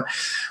another.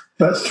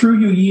 But through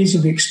your years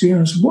of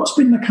experience, what's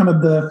been the kind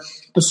of the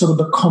sort of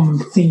the common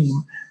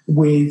theme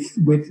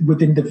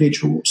with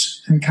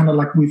individuals and kind of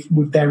like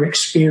with their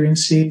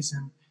experiences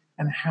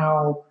and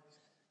how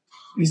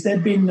is there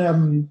been,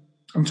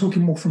 I'm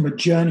talking more from a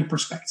journey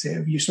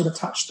perspective. You sort of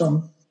touched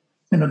on,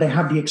 they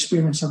have the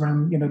experience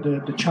around,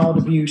 the child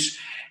abuse,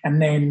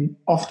 and then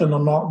often or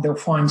not, they'll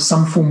find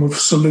some form of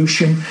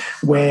solution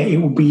where it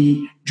will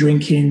be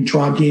drinking,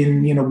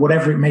 drugging,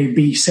 whatever it may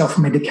be,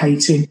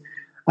 self-medicating,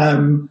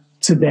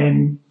 to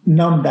then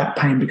numb that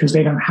pain because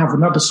they don't have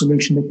another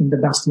solution. They think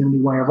that that's the only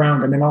way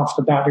around. And then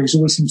after that, there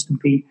always seems to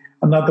be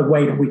another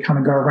way that we kind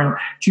of go around.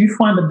 Do you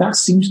find that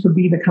seems to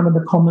be the kind of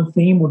the common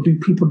theme, or do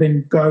people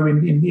then go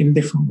in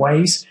different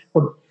ways?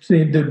 Or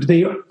do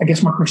they, I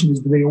guess my question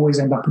is, do they always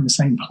end up in the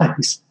same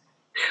place?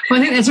 Well,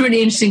 I think that's a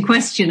really interesting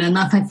question. And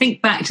if I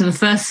think back to the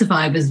first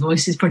Survivors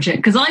Voices project,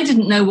 because I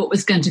didn't know what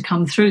was going to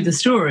come through the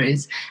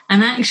stories.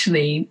 And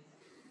actually,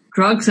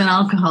 drugs and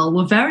alcohol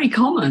were very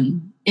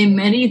common in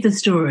many of the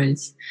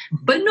stories,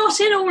 but not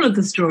in all of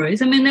the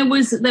stories. I mean, there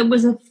was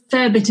a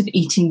fair bit of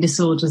eating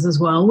disorders as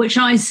well, which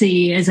I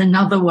see as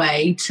another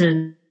way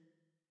to.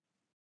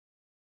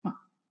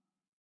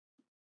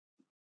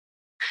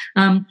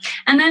 And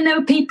then there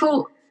were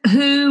people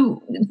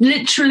who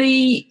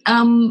literally,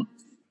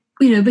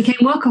 became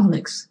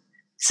workaholics.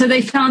 So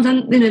they found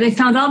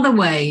other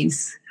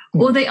ways,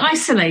 or they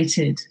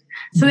isolated.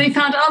 So they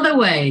found other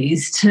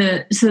ways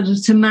to sort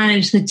of to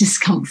manage the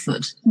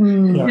discomfort.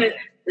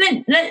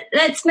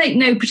 Let's make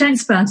no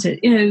pretense about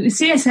it.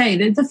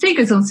 CSA, the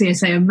figures on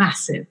CSA are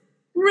massive,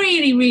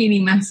 really, really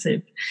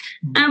massive.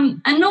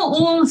 And not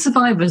all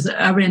survivors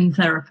are in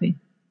therapy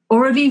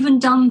or have even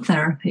done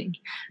therapy.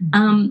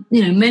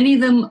 Many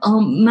of them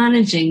are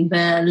managing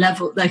their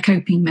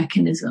coping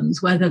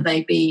mechanisms, whether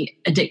they be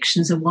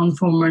addictions of one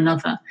form or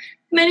another.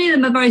 Many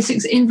of them are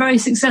in very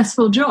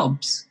successful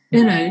jobs.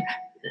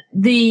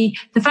 The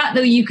fact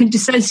that you can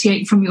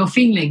dissociate from your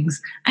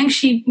feelings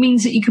actually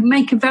means that you can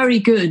make a very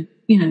good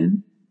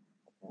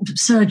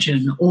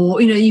surgeon,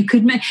 or you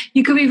could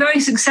be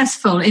very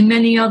successful in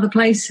many other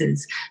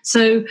places.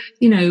 So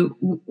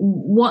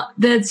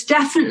there's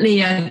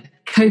definitely a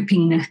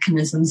coping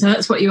mechanism. So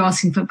that's what you're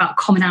asking for about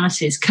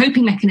commonalities.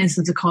 Coping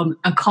mechanisms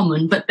are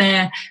common, but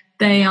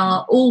they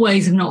are all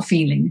ways of not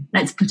feeling,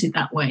 let's put it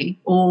that way,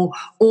 or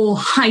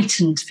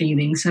heightened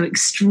feeling, so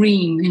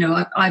extreme.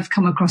 I've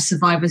come across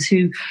survivors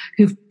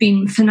who've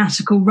been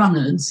fanatical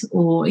runners,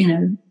 or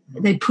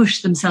they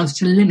push themselves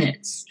to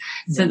limits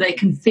so they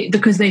can feel,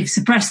 because they've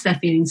suppressed their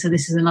feelings. So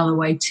this is another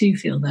way to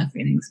feel their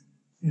feelings.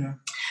 Yeah.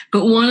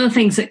 But one of the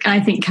things that I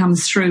think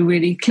comes through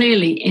really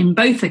clearly in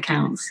both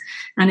accounts,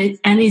 and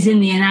is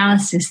in the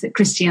analysis that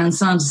Christiane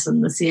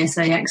Sanderson, the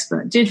CSA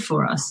expert, did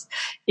for us,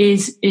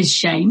 is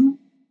shame.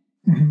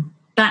 Mm-hmm.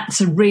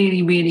 That's a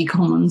really, really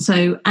common.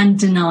 So, and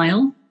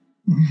denial.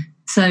 Mm-hmm.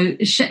 So,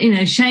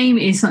 shame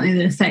is something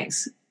that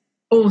affects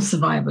all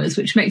survivors,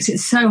 which makes it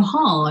so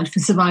hard for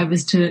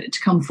survivors to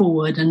come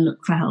forward and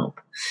look for help.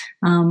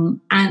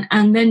 And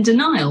then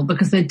denial,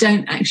 because they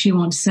don't actually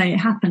want to say it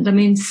happened. I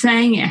mean,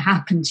 saying it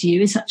happened to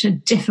you is such a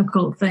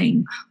difficult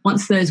thing.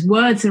 Once those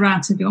words are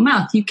out of your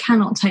mouth, you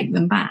cannot take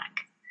them back.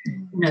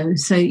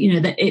 So,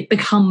 that it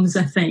becomes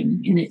a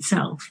thing in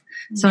itself.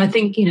 So I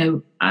think,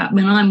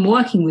 when I'm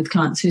working with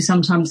clients who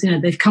sometimes,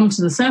 they've come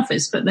to the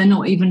surface, but they're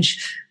not even,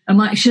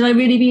 should I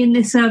really be in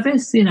this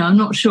service? I'm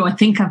not sure. I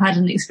think I've had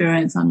an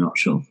experience. I'm not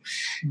sure.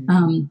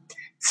 But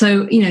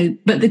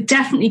the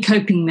definitely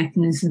coping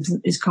mechanisms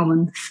is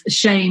common,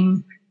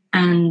 shame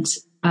and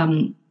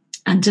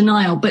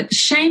denial. But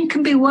shame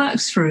can be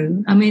worked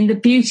through. I mean, the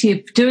beauty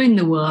of doing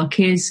the work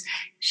is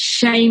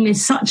shame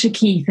is such a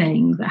key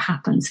thing that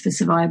happens for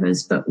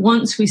survivors. But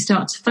once we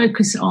start to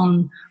focus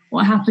on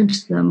what happened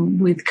to them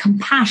with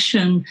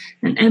compassion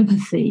and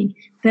empathy,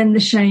 then the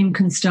shame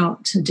can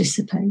start to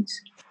dissipate.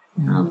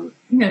 And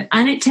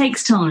it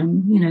takes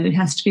time. It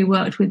has to be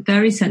worked with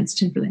very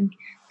sensitively,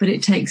 but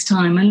it takes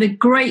time. And the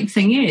great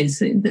thing is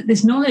that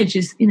this knowledge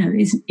is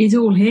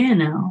all here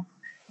now.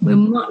 We're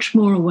much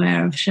more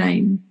aware of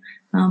shame,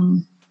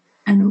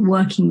 and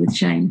working with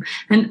shame.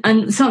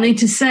 And something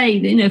to say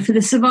that, for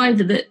the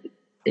survivor, that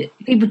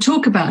people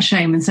talk about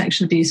shame and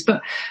sexual abuse,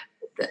 but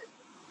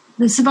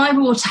the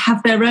survivor will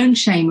have their own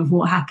shame of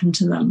what happened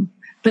to them,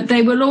 but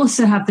they will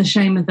also have the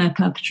shame of their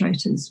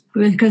perpetrators,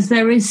 because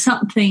there is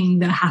something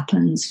that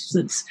happens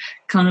that's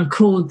kind of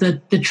called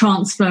the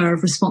transfer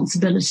of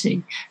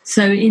responsibility.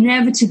 So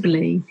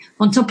inevitably,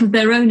 on top of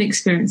their own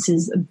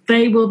experiences,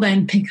 they will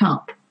then pick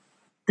up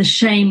the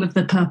shame of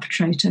the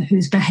perpetrator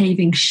who's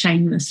behaving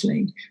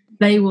shamelessly.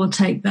 They will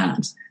take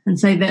that and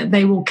say that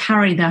they will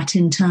carry that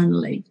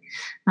internally.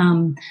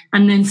 And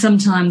then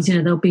sometimes,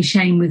 there'll be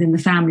shame within the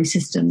family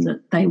system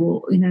that they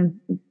will,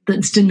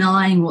 that's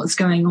denying what's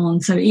going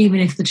on. So even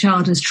if the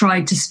child has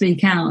tried to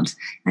speak out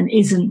and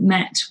isn't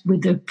met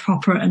with the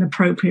proper and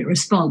appropriate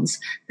response,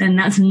 then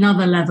that's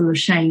another level of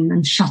shame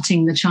and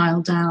shutting the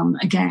child down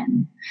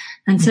again.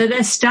 And so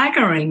they're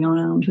staggering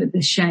around with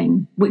this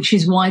shame, which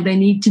is why they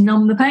need to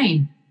numb the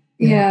pain.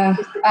 Yeah.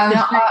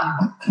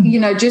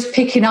 Just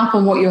picking up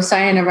on what you're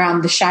saying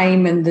around the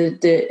shame and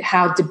the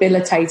how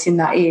debilitating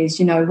that is,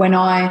 when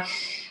I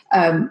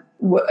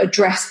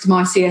addressed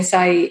my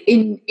CSA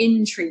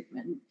in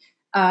treatment,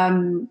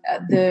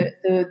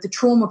 the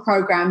trauma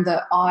program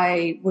that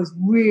I was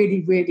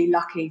really, really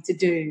lucky to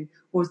do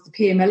was the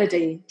Peer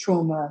Melody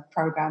trauma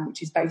program,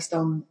 which is based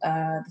on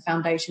the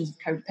foundations of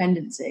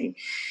codependency.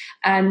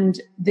 And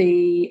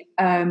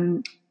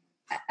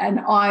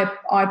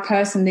I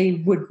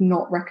personally would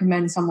not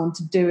recommend someone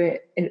to do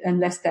it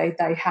unless if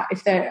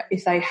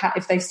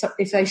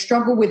they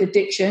struggle with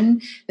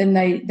addiction, then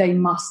they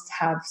must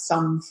have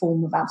some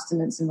form of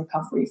abstinence and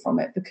recovery from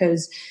it,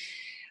 because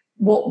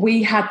what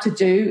we had to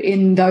do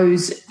in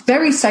those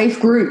very safe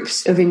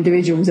groups of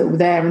individuals that were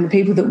there, and the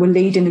people that were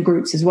leading the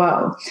groups as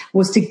well,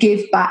 was to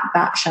give back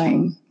that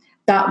shame.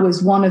 That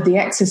was one of the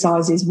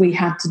exercises we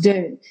had to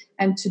do.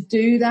 And to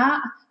do that,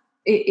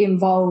 it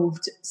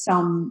involved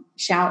some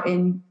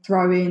shouting,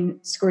 throwing,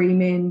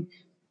 screaming,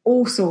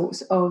 all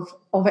sorts of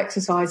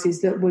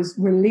exercises that was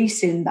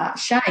releasing that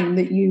shame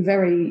that you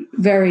very,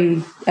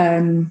 very,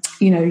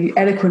 you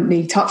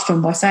eloquently touched on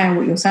by saying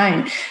what you're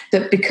saying,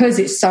 that because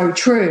it's so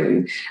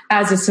true,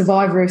 as a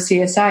survivor of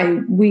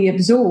CSA, we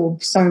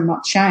absorb so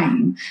much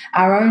shame,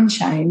 our own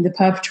shame, the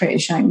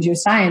perpetrator's shame, as you're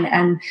saying,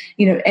 and,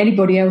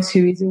 anybody else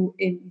who is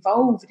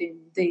involved in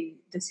the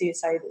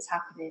CSA that's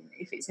happening,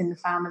 if it's in the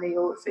family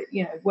or if it,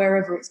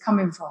 wherever it's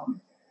coming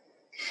from.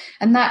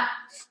 And that,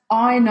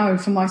 I know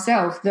for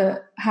myself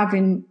that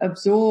having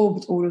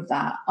absorbed all of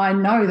that, I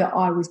know that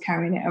I was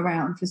carrying it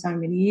around for so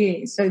many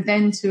years. So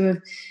then to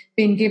have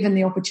been given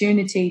the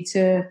opportunity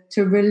to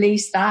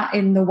release that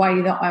in the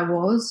way that I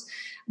was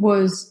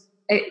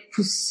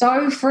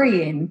so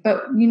freeing.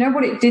 But you know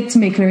what it did to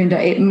me, Clarinda?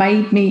 It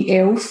made me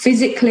ill.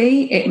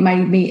 Physically, it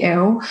made me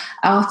ill.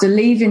 After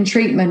leaving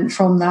treatment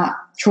from that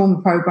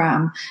trauma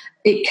program,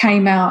 it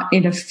came out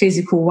in a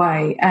physical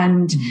way.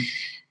 And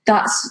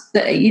that's,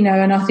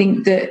 and I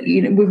think that,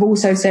 we've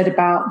also said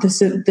about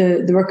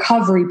the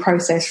recovery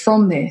process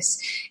from this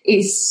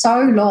is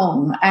so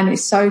long and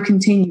it's so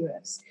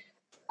continuous.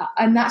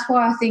 And that's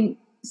why I think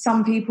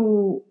some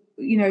people,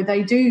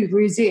 they do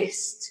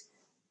resist,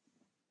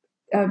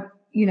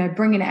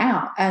 bringing it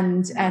out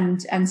and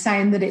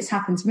saying that it's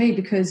happened to me,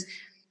 because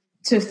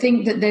to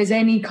think that there's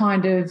any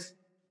kind of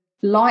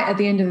light at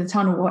the end of the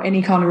tunnel or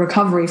any kind of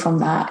recovery from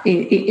that,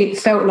 it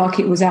felt like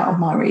it was out of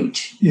my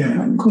reach.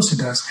 Yeah, of course it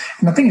does.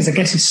 And the thing is, I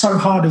guess it's so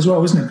hard as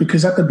well, isn't it?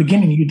 Because at the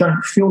beginning you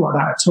don't feel like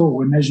that at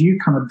all. And as you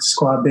kind of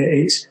described it,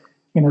 it's,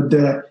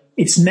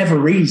 it's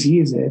never easy,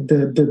 is it?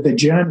 The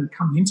journey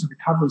coming into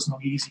recovery is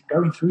not easy.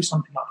 Going through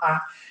something like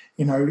that,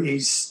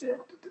 is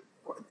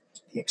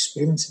the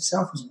experience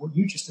itself is what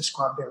you just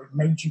described there. It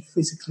made you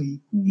physically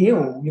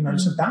ill,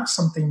 so that's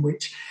something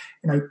which,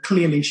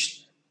 clearly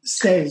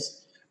says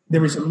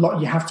there is a lot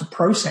you have to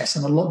process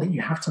and a lot that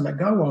you have to let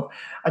go of.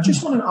 I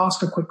just want to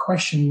ask a quick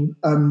question.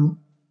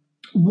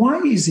 Why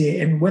is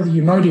it, and whether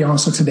you know the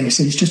answer to this,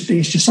 it's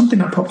just something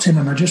that popped in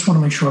and I just want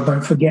to make sure I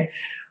don't forget.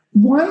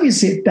 Why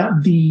is it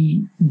that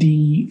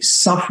the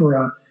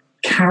sufferer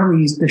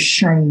carries the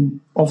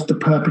shame of the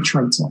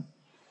perpetrator?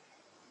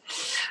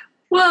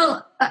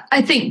 Well,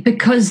 I think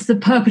because the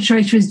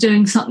perpetrator is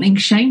doing something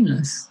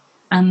shameless.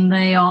 And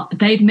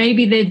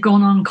they've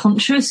gone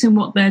unconscious in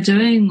what they're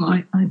doing,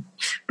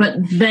 but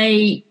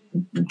they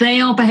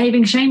are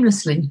behaving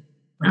shamelessly,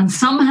 and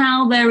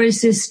somehow there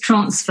is this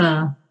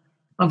transfer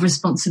of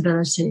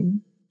responsibility.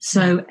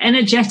 So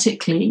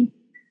energetically,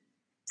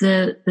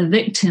 the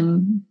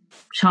victim,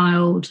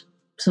 child,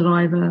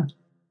 survivor,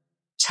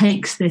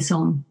 takes this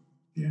on.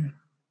 Yeah.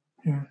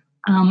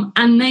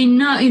 And they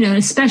know,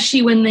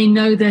 especially when they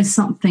know there's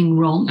something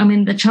wrong. I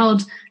mean, the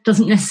child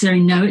doesn't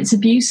necessarily know it's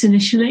abuse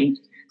initially,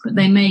 but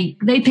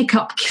they pick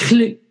up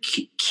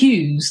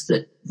cues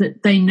that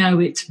they know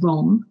it's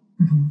wrong,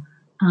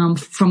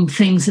 from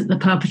things that the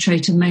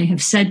perpetrator may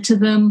have said to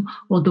them,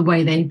 or the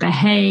way they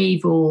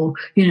behave, or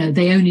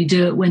they only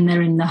do it when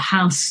they're in the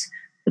house.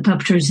 The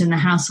perpetrator's in the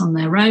house on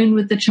their own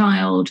with the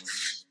child,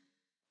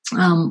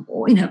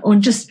 or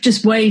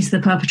just ways the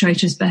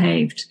perpetrator's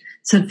behaved.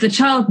 So the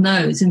child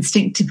knows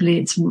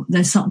instinctively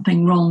there's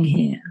something wrong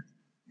here,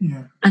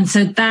 yeah. And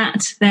so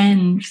that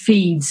then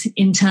feeds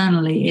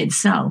internally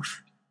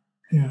itself.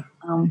 Yeah.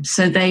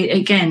 So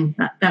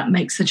that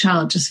makes the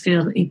child just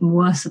feel even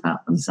worse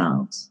about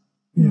themselves.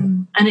 Yeah.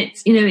 And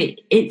it's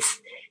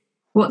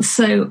what's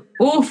so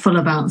awful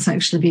about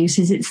sexual abuse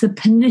is it's the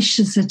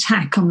pernicious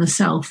attack on the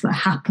self that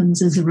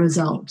happens as a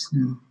result.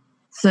 Mm.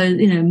 So,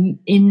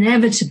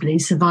 inevitably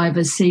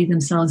survivors see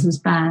themselves as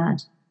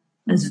bad,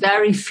 as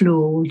very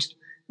flawed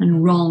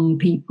and wrong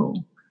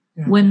people.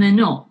 Yeah. When they're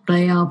not,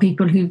 they are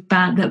people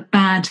that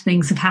bad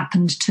things have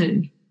happened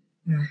to.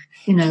 Yeah.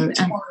 And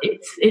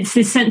it's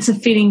this sense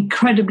of feeling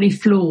incredibly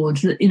flawed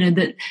that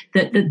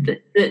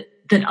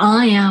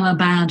I am a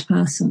bad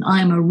person,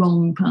 I am a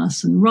wrong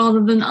person,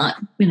 rather than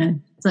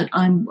that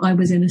I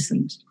was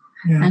innocent.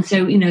 Yeah. And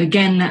so,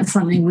 again, that's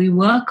something we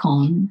work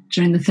on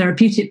during the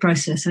therapeutic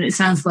process. And it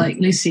sounds like,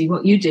 Lucy,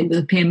 what you did with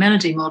the peer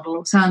melody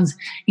model sounds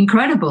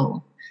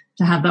incredible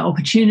to have that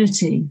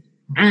opportunity.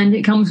 And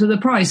it comes with a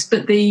price.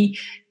 But I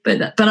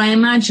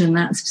imagine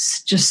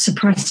that's just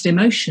suppressed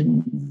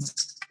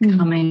emotions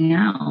coming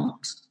out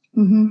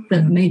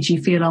that made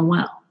you feel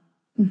unwell.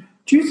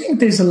 Do you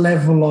think there's a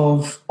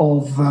level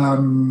of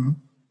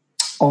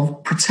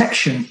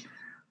protection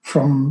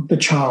from the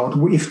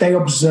child if they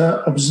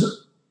absorb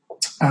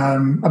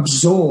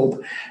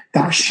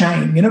that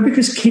shame?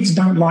 Because kids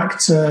don't like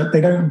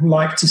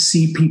to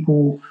see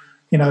people,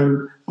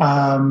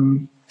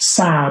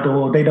 sad,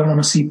 or they don't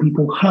want to see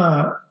people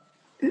hurt.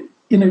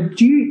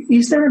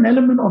 Is there an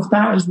element of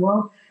that as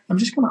well? I'm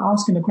just kind of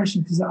asking the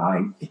question because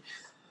I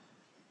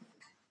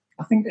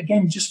think,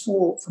 again, just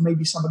for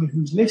maybe somebody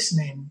who's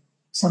listening,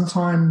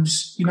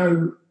 sometimes,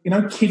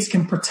 kids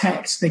can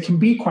protect. They can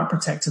be quite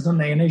protected, don't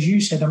they? And as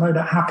you said, I know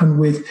that happened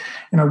with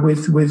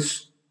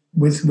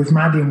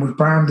Maddie and with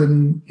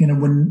Brandon,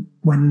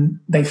 when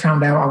they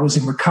found out I was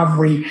in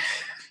recovery.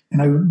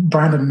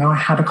 Brandon and I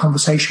had a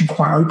conversation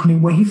quite openly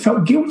where he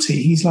felt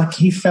guilty. He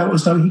felt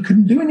as though he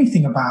couldn't do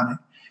anything about it.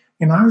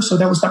 So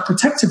there was that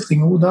protective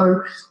thing,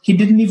 although he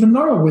didn't even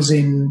know I was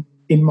in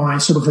my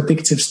sort of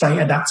addictive state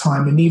at that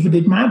time, and neither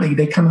did Maddie.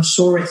 They kind of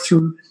saw it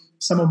through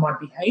some of my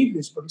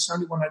behaviors, but it's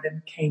only when I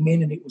then came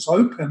in and it was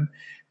open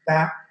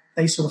that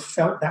they sort of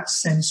felt that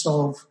sense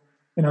of,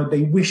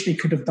 they wish they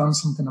could have done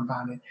something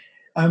about it.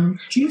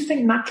 Do you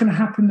think that can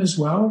happen as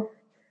well?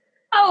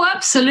 Oh,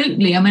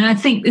 absolutely. I mean, I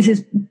think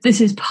this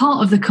is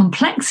part of the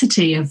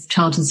complexity of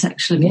childhood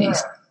sexual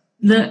abuse.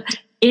 Yeah. That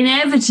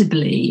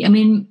inevitably, I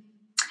mean,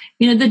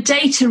 the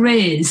data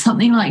is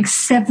something like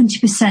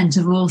 70%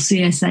 of all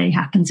CSA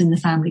happens in the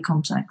family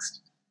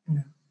context.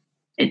 Yeah.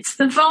 It's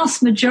the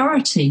vast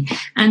majority.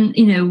 And,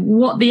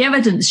 what the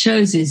evidence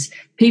shows is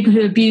people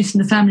who are abused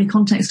in the family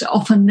context are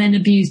often then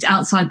abused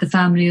outside the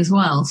family as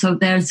well. So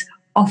there's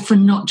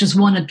often not just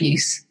one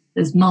abuse,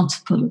 there's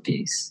multiple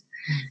abuse.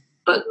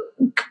 But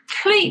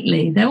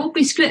completely, there will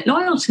be split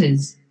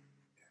loyalties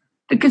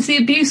because the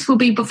abuse will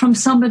be from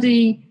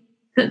somebody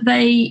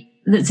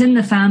that's in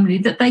the family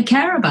that they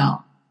care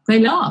about. They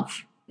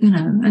love,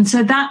 and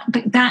so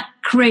that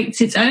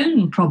creates its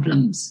own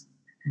problems.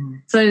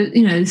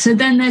 Mm. So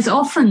then there's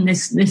often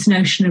this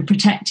notion of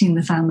protecting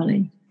the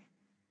family,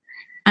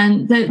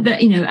 and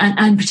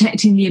and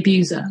protecting the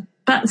abuser.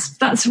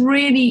 That's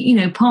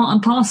really part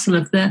and parcel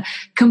of the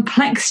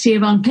complexity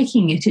of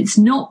unpicking it. It's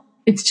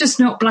just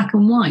not black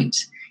and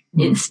white.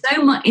 Mm. It's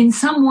so much. In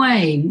some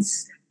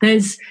ways,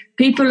 there's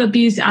people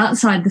abused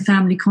outside the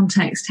family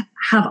context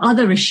have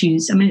other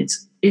issues. I mean,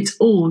 it's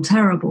all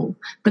terrible,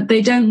 but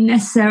they don't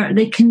necessarily,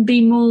 they can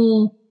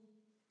go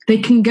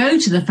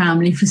to the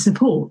family for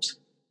support.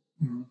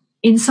 Mm.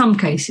 In some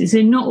cases,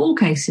 in not all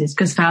cases,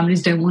 because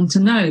families don't want to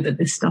know that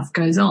this stuff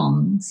goes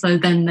on. So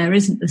then there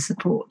isn't the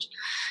support.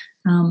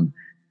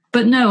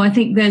 But no, I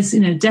think there's,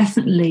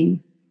 definitely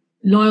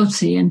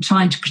loyalty and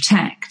trying to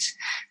protect.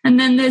 And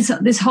then there's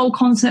this whole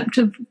concept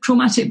of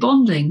traumatic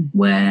bonding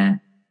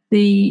where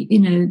the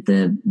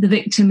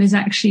victim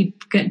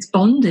gets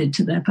bonded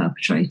to their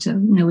perpetrator.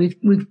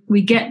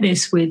 We get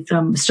this with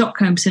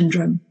Stockholm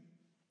syndrome,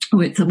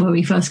 where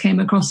we first came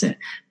across it,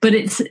 but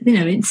it's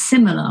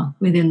similar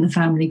within the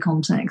family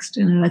context.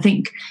 I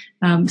think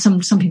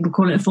some people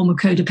call it a form of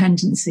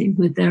codependency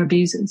with their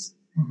abusers.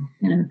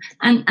 Mm-hmm.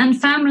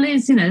 And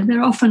families, there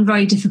are often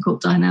very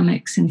difficult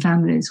dynamics in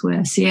families where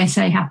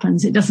CSA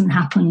happens. It doesn't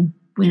happen,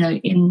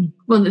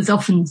 there's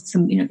often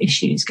some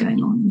issues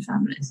going on in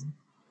families.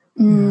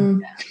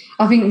 Mm.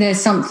 I think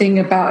there's something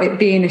about it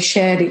being a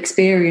shared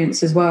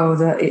experience as well,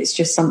 that it's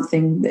just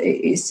something that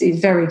it's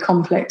very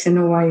complex in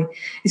a way.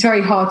 It's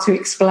very hard to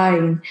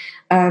explain,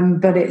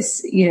 but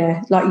it's,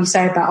 like you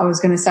say about, I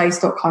was going to say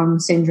Stockholm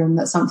syndrome,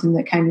 that's something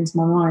that came into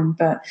my mind,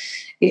 but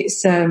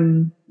it's,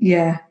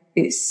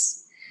 it's...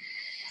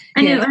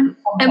 And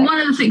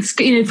one of the things,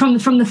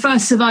 from the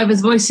first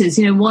survivors' voices,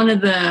 one of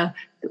the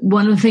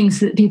things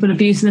that people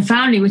abused in the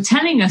family were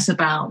telling us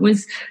about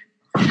was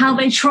how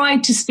they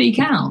tried to speak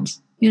out.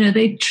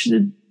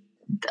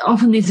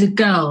 Often these are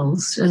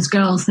girls. As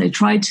girls, they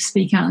tried to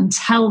speak out and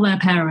tell their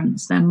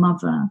parents, their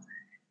mother,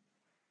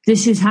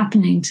 this is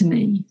happening to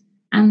me.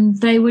 And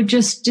they were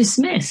just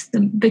dismissed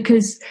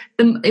because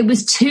it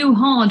was too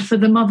hard for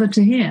the mother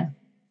to hear.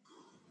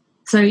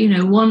 So,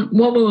 one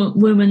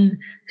woman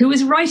who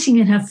was writing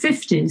in her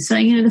 50s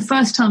saying, the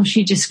first time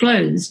she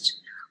disclosed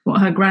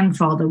what her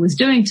grandfather was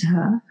doing to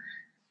her,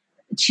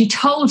 she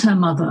told her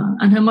mother,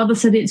 and her mother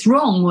said it's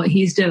wrong what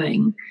he's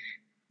doing,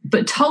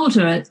 but told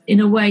her in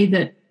a way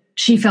that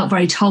she felt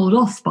very told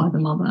off by the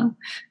mother,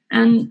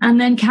 and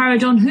then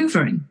carried on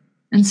hoovering.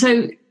 And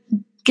so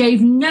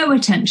gave no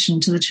attention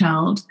to the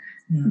child,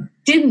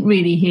 didn't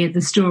really hear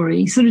the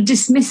story, sort of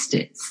dismissed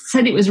it,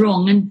 said it was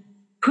wrong, and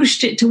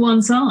pushed it to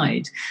one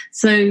side.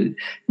 So,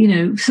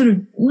 sort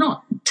of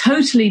not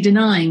totally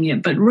denying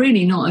it, but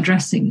really not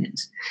addressing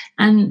it.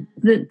 And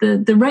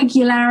the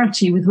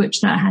regularity with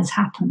which that has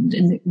happened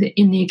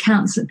in the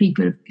accounts that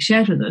people have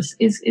shared with us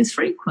is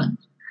frequent.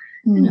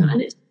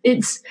 And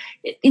it's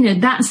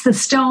that's the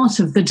start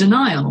of the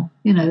denial.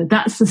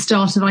 That's the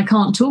start of I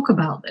can't talk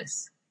about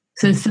this.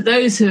 So for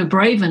those who are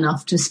brave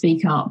enough to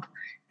speak up,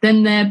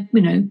 then they're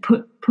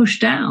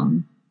pushed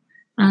down.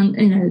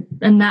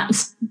 And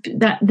that's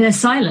they're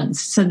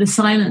silenced. So the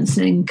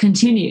silencing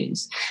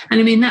continues. And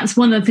I mean, that's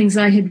one of the things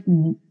I had,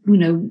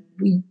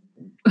 we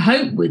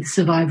hope with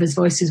Survivors'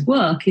 Voices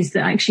work is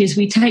that actually as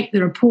we take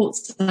the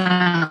reports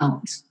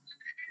out,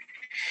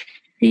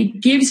 it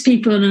gives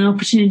people an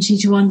opportunity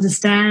to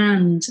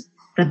understand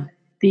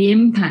the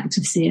impact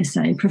of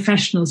CSA,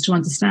 professionals to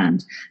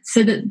understand,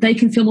 so that they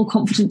can feel more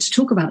confident to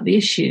talk about the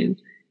issue,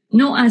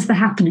 not as the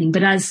happening,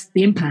 but as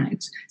the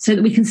impact, so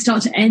that we can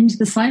start to end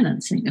the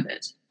silencing of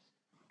it.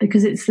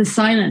 Because it's the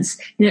silence,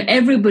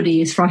 everybody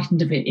is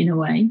frightened of it in a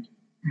way.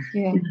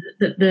 Yeah.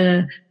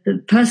 The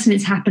person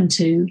it's happened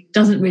to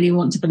doesn't really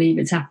want to believe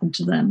it's happened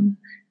to them.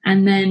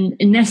 And then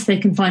unless they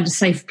can find a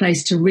safe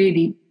place to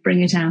really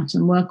bring it out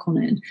and work on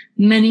it,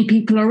 many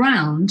people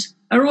around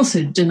are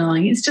also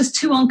denying it's just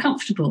too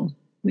uncomfortable.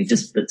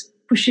 Let's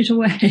push it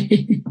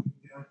away.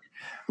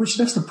 Which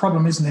that's the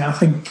problem, isn't it? I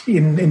think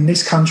in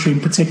this country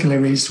in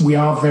particular is we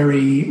are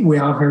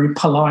very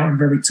polite and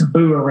very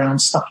taboo around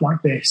stuff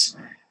like this,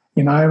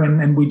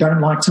 and we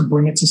don't like to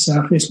bring it to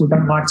surface. We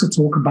don't like to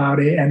talk about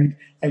it. And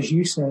as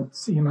you said,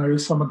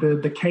 some of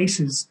the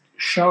cases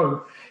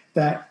show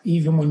that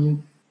even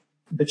when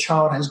the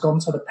child has gone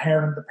to the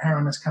parent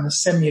has kind of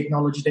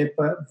semi-acknowledged it,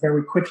 but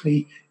very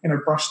quickly,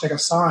 brushed it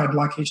aside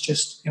like it's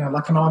just,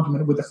 like an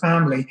argument with the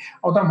family.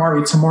 Oh, don't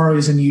worry, tomorrow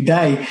is a new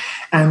day.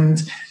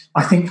 And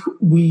I think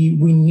we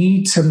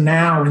need to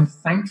now, and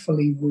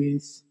thankfully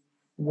with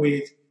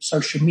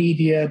social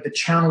media, the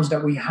channels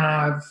that we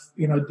have,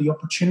 the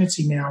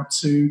opportunity now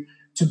to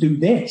do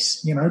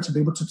this, to be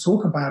able to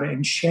talk about it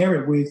and share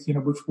it with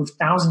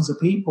thousands of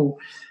people.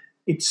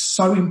 It's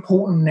so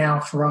important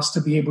now for us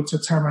to be able to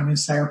turn around and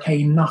say,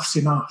 okay, enough's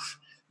enough.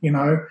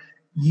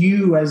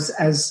 You as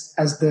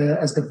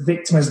the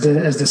victim, as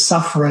the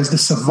sufferer, as the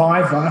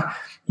survivor,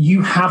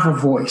 you have a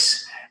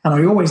voice. And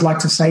I always like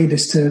to say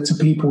this to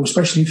people,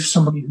 especially for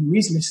somebody who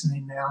is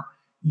listening now,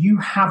 you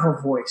have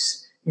a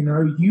voice.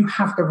 You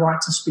have the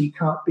right to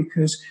speak up,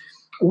 because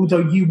although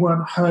you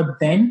weren't heard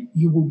then,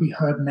 you will be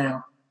heard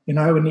now,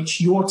 and it's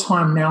your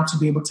time now to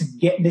be able to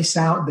get this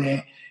out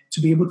there, to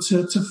be able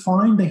to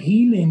find the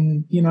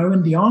healing,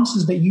 and the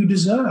answers that you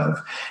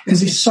deserve.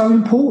 Because it's so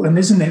important,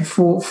 isn't it,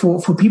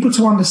 for people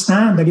to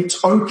understand that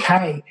it's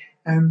okay.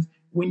 And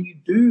when you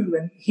do,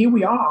 and here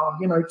we are,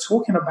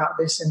 talking about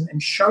this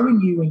and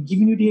showing you and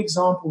giving you the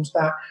examples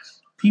that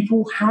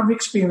people have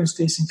experienced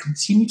this and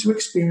continue to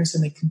experience,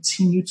 and they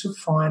continue to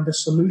find the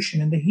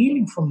solution and the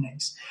healing from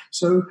this.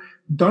 So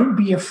don't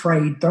be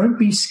afraid, don't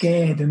be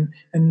scared,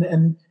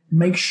 and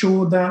make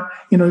sure that,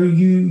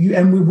 you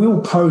and we will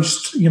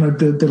post,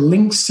 the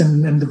links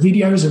and the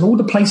videos and all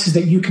the places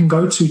that you can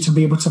go to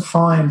be able to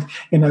find,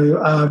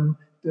 the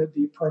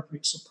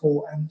appropriate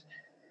support. And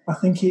I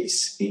think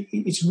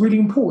it's really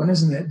important,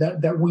 isn't it,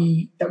 that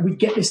we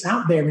get this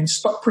out there and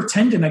stop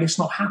pretending that it's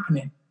not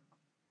happening.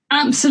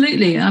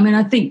 Absolutely. I mean,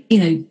 I think,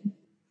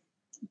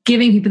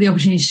 giving people the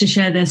opportunity to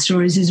share their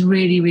stories is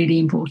really, really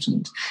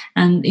important.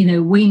 And,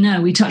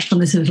 we touched on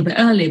this a little bit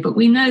earlier, but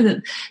we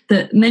know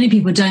that many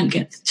people don't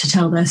get to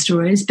tell their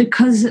stories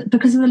because of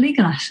the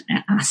legal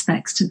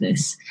aspects to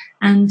this.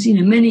 And,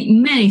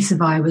 many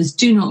survivors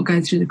do not go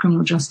through the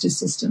criminal justice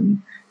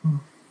system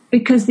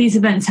because these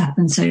events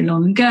happened so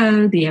long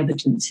ago. The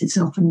evidence is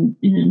often,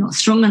 not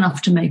strong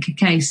enough to make a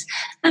case.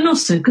 And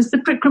also because the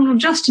criminal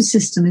justice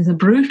system is a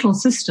brutal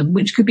system,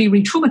 which could be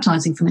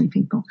re-traumatizing for many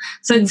people.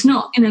 So it's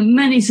not,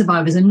 many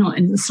survivors are not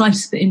in the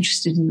slightest bit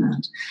interested in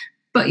that.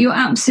 But you're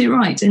absolutely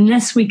right.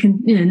 Unless we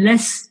can,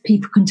 unless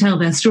people can tell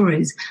their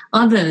stories,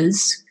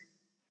 others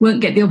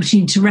won't get the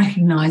opportunity to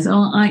recognize,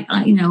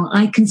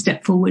 I can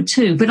step forward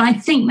too. But I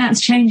think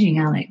that's changing,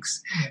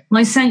 Alex.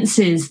 My sense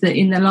is that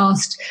in the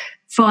last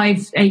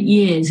 5-8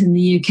 years in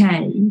the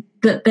UK,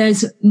 that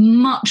there's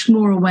much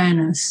more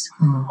awareness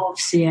of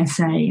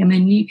CSA. I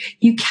mean,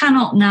 you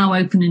cannot now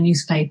open a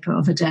newspaper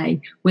of a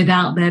day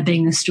without there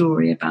being a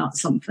story about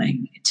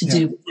something to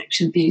do with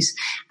sexual abuse.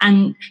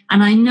 And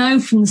I know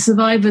from the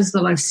survivors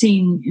that I've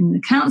seen in the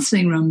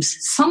counselling rooms,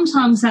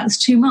 sometimes that's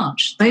too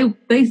much.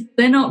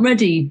 They're not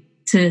ready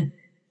to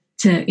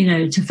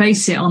to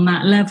face it on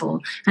that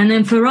level. And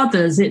then for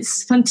others,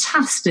 it's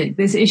fantastic.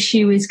 This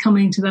issue is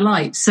coming to the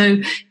light. So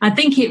I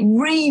think it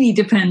really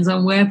depends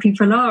on where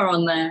people are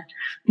on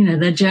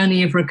their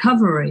journey of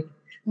recovery.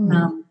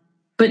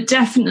 But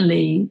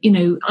definitely,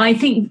 I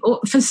think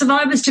for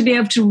survivors to be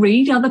able to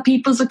read other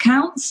people's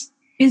accounts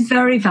is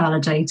very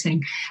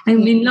validating. I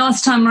mean,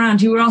 last time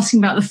around, you were asking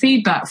about the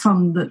feedback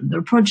from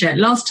the project.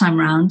 Last time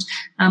around,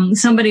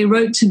 somebody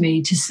wrote to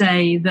me to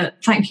say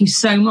that thank you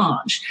so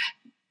much.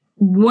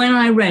 When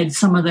I read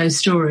some of those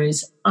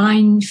stories,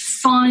 I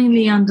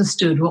finally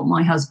understood what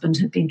my husband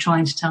had been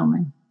trying to tell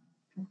me.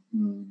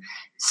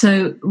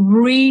 So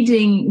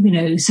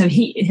reading, so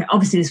he,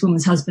 obviously this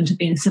woman's husband had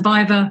been a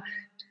survivor.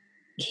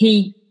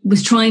 He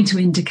was trying to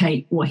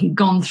indicate what he'd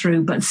gone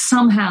through, but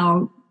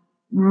somehow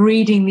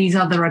reading these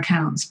other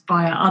accounts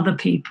by other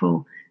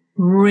people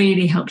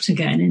really helped to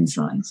get an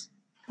insight.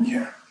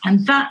 Yeah.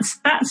 And that's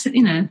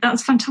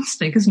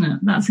fantastic, isn't it?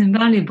 That's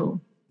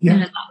invaluable.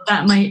 Yeah.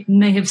 That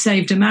may have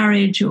saved a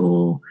marriage,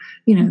 or,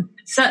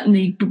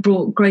 certainly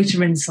brought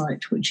greater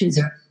insight, which is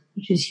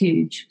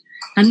huge.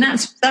 And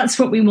that's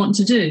what we want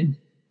to do.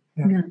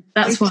 Yeah.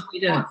 That's what we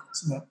do.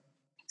 Isn't it?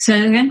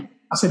 Say again?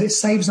 I said it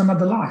saves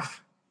another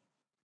life.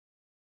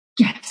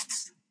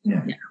 Yes.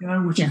 Yeah.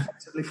 Which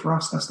effectively for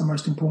us, that's the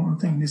most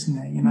important thing, isn't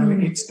it?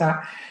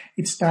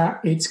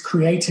 It's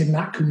creating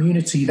that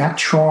community, that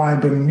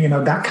tribe, and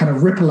that kind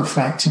of ripple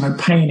effect,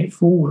 paying it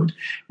forward,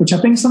 which I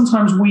think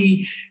sometimes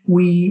we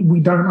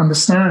don't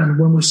understand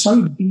when we're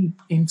so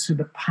deep into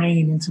the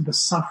pain, into the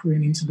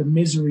suffering, into the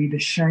misery, the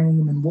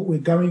shame, and what we're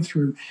going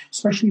through,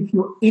 especially if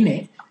you're in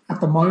it at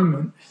the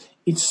moment.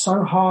 It's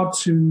so hard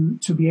to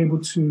be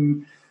able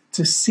to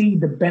see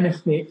the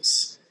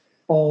benefits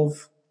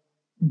of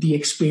the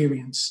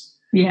experience.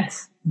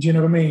 Yes. Do you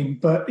know what I mean?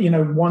 But,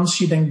 once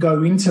you then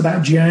go into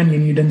that journey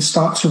and you then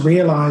start to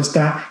realize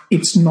that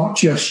it's not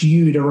just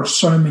you, there are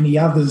so many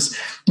others,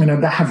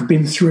 that have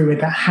been through it,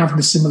 that have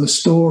the similar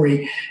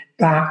story,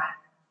 that,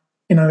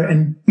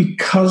 and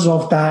because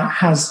of that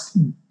has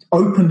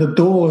opened the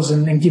doors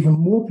and given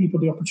more people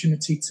the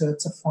opportunity to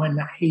find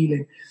that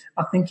healing.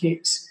 I think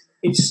it's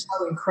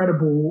so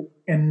incredible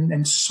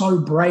and so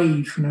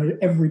brave,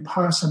 every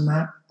person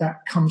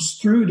that comes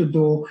through the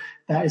door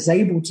that is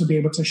able to be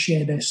able to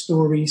share their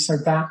story, so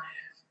that,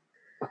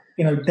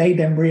 they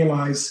then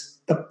realize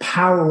the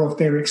power of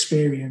their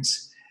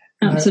experience.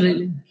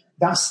 Absolutely.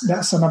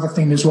 That's another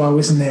thing as well,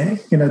 isn't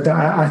it? That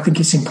I think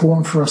it's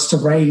important for us to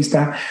raise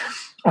that.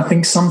 I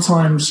think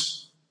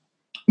sometimes,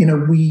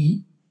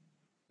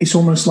 it's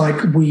almost like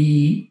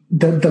the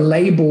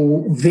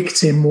label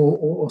victim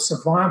or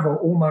survivor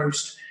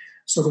almost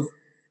sort of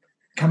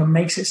kind of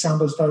makes it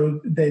sound as though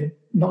they're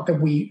not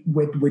that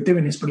we're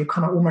doing this, but it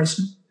kind of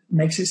almost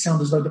makes it sound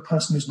as though the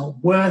person is not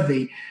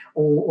worthy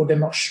or they're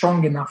not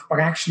strong enough. But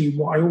actually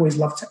what I always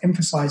love to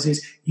emphasize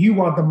is you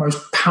are the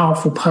most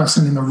powerful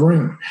person in the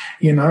room.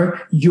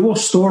 Your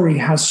story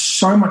has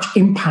so much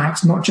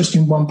impact, not just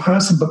in one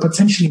person, but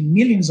potentially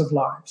millions of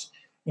lives,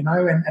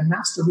 and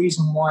that's the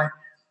reason why,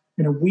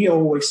 we are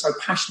always so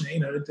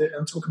passionate,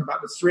 I'm talking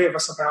about the three of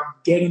us about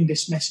getting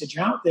this message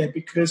out there,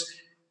 because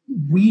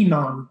we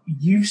know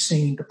you've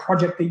seen the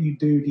project that you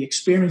do, the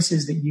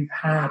experiences that you've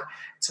had,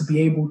 to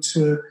be able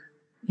to,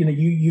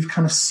 you've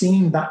kind of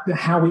seen that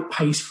how it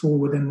pays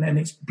forward, and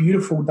it's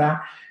beautiful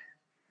that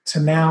to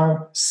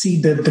now see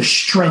the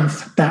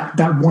strength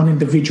that one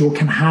individual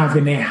can have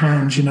in their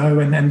hands,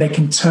 and they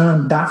can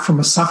turn that from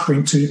a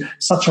suffering to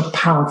such a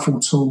powerful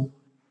tool.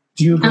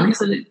 Do you agree?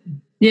 Absolutely.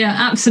 Yeah,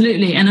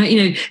 absolutely.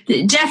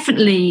 And,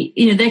 definitely,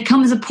 there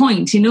comes a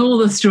point in all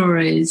the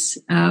stories,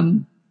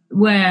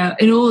 where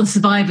in all the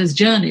survivors'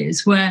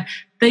 journeys where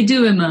they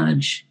do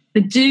emerge, they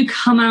do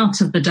come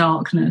out of the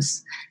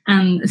darkness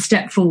and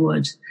step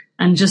forward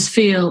and just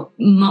feel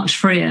much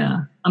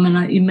freer. I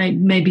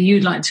mean, maybe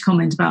you'd like to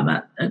comment about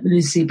that,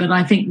 Lucy, but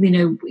I think,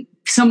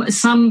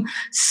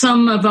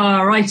 some of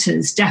our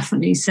writers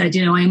definitely said,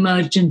 I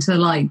emerged into the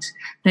light.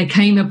 There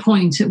came a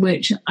point at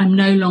which I'm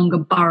no longer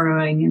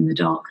burrowing in the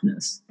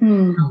darkness.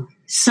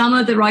 Some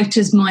of the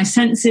writers, my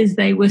sense is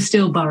they were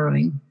still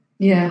burrowing.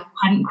 Yeah.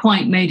 Hadn't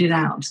quite made it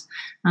out.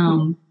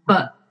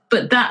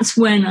 But that's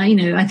when,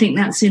 I think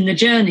that's in the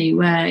journey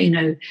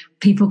where,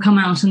 people come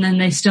out and then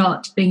they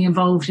start being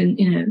involved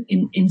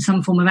in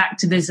some form of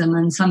activism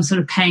and some sort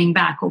of paying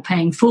back or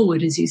paying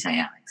forward, as you say,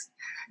 Alex,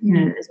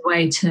 as a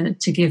way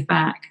to give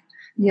back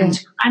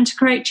and to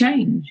create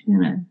change,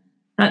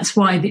 That's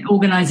why the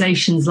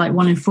organisations like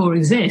 1 in 4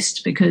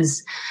 exist,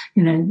 because,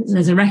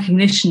 there's a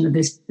recognition of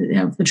this,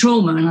 of the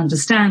trauma and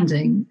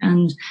understanding,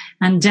 and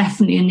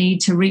definitely a need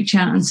to reach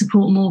out and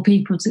support more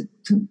people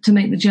to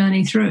make the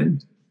journey through.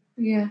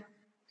 Yeah.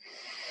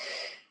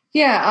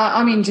 Yeah,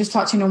 I mean, just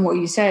touching on what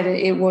you said,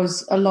 it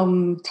was a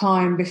long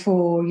time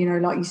before,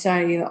 like you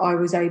say, that I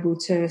was able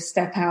to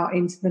step out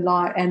into the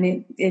light,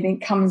 and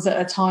it comes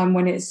at a time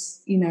when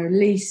it's,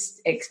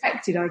 least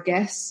expected, I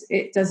guess.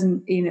 It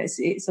doesn't,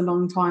 it's a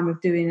long time of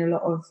doing a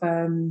lot of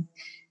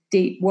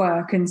deep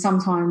work, and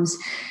sometimes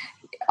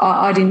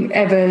I didn't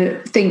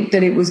ever think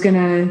that it was going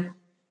to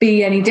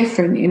be any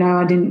different. You know,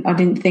 I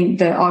didn't think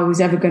that I was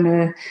ever going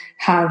to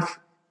have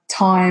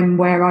time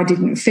where I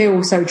didn't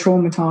feel so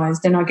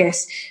traumatized. And I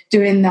guess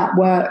doing that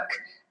work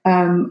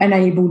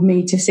enabled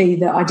me to see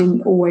that I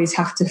didn't always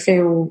have to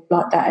feel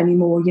like that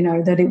anymore, you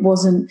know, that it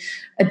wasn't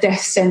a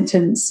death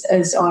sentence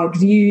as I'd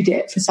viewed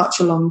it for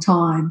such a long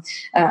time,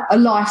 a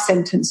life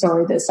sentence,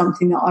 that's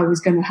something that I was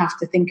going to have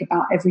to think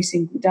about every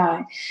single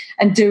day.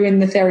 And doing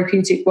the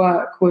therapeutic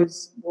work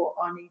was what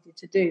I needed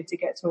to do to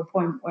get to a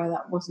point where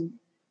that wasn't,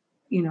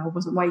 you know, I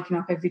wasn't waking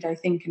up every day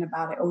thinking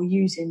about it or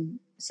using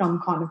some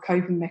kind of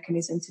coping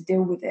mechanism to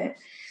deal with it.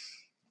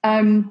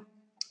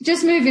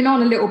 Just moving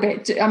on a little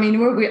bit, I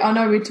mean, I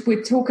know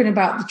we're talking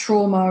about the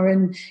trauma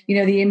and, you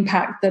know, the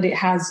impact that it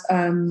has.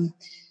 How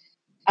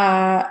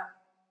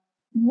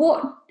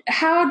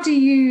do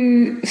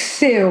you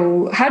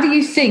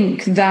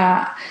think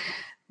that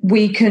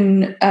we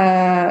can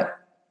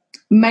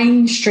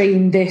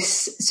mainstream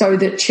this so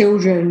that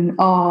children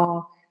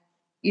are,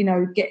 you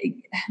know,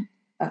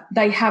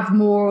 they have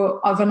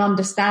more of an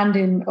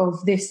understanding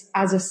of this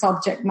as a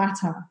subject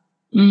matter?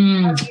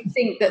 How do you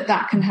think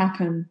that can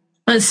happen?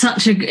 That's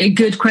such a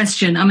good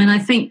question. I mean, I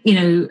think, you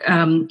know,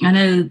 I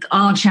know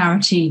our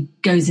charity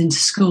goes into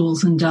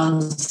schools and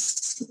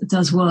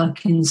does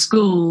work in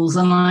schools.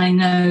 And I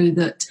know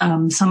that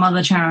some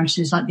other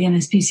charities like the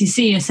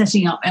NSPCC are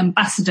setting up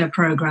ambassador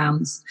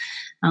programs.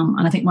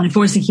 And I think One in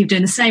Four is thinking of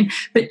doing the same.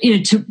 But, you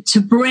know,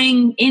 to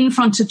bring in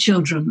front of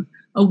children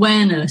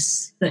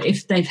awareness that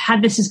if they've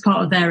had this as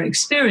part of their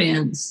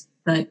experience,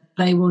 that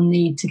they will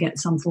need to get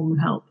some form of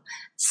help.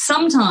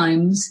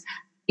 Sometimes,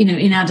 you know,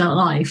 in adult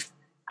life,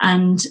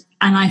 and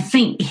I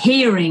think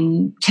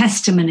hearing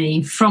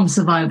testimony from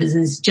survivors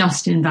is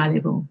just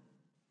invaluable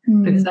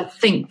because I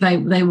think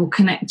they will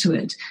connect to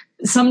it.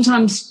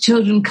 Sometimes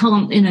children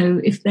can't, you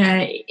know, if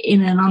they're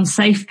in an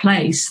unsafe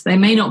place, they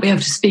may not be able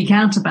to speak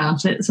out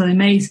about it. So they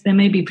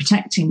may be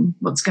protecting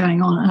what's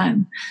going on at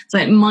home. So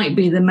it might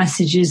be the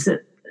messages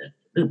that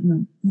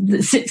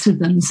sits with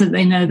them so that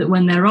they know that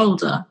when they're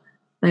older,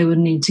 they would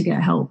need to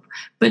get help.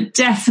 But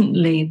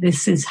definitely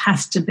this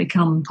has to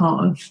become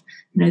part of,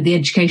 you know, the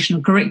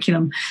educational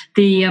curriculum.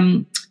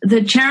 The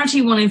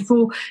charity One in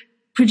Four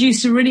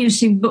produced a really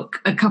interesting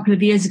book a couple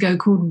of years ago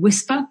called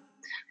Whisper,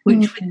 which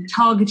was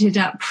targeted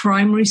at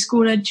primary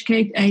school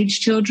age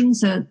children,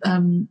 so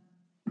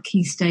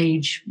key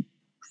stage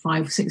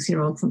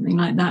 5-6-year-old, something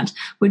like that,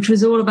 which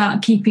was all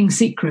about keeping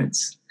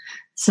secrets.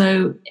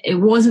 So it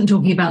wasn't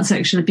talking about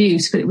sexual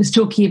abuse, but it was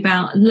talking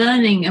about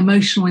learning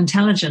emotional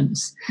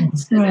intelligence.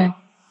 So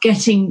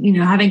getting, you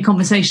know, having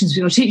conversations with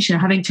your teacher,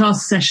 having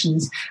class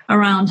sessions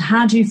around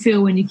how do you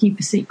feel when you keep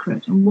a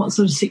secret and what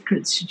sort of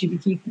secrets should you be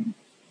keeping,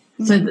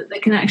 so that they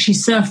can actually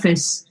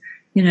surface,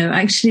 you know,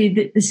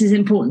 actually this is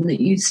important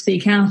that you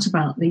speak out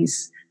about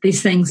these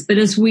things. But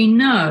as we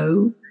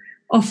know,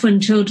 often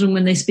children,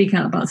 when they speak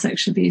out about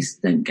sexual abuse,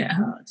 don't get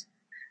hurt.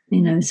 You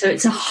know, so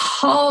it's a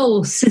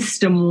whole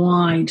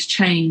system-wide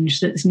change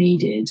that's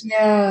needed.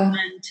 Yeah.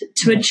 And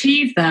to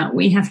achieve that,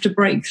 we have to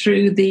break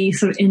through the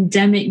sort of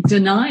endemic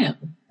denial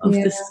of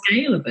the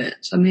scale of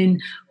it. I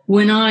mean,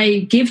 when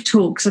I give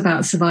talks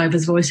about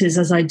survivors' voices,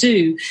 as I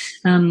do,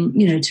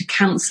 you know, to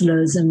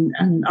counsellors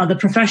and other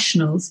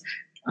professionals,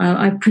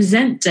 I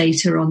present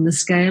data on the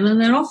scale,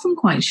 and they're often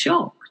quite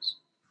shocked.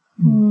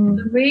 I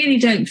really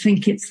don't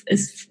think it's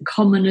as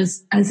common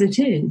as it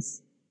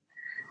is.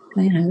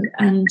 You know,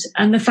 and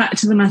the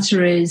fact of the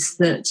matter is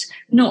that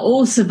not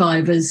all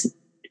survivors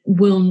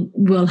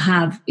will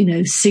have, you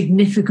know,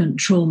 significant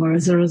trauma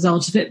as a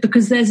result of it,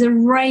 because there's a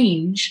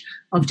range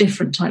of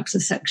different types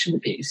of sexual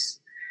abuse.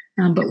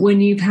 But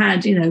when you've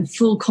had, you know,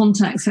 full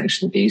contact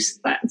sexual abuse,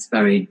 that's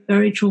very,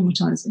 very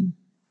traumatizing.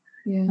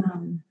 Yeah.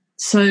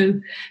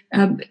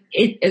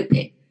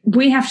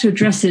 We have to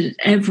address it at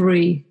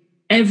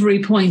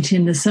every point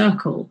in the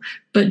circle,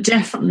 but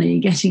definitely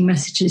getting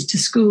messages to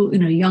school, you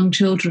know, young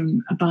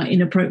children about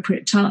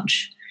inappropriate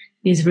touch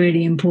is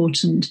really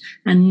important,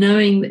 and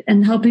knowing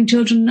and helping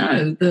children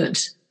know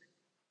that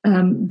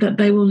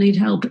they will need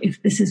help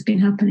if this has been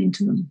happening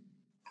to them.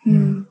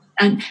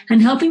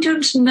 And helping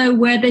children to know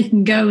where they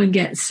can go and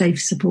get safe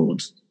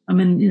support. I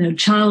mean, you know,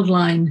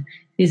 Childline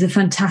is a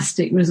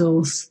fantastic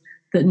resource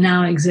that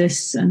now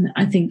exists, and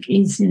I think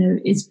is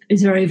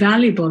very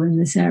valuable in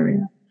this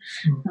area.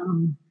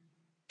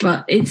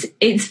 But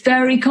it's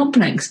very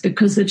complex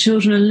because the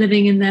children are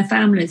living in their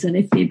families, and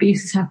if the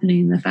abuse is happening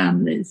in their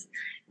families,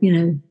 you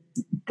know,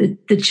 the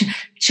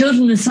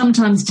children are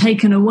sometimes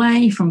taken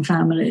away from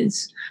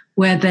families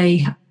where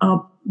the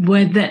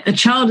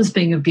child is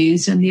being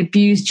abused, and the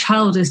abused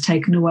child is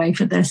taken away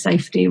for their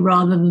safety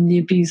rather than the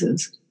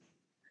abusers,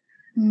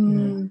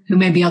 who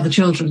may be other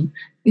children,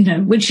 you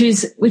know, which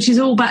is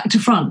all back to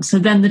front. So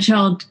then the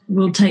child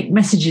will take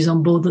messages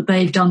on board that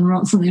they've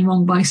done something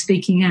wrong by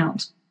speaking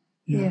out.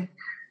 Yeah.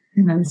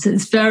 You know, so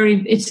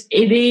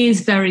it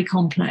is very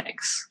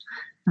complex.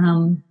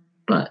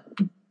 But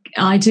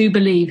I do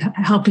believe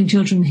helping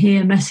children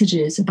hear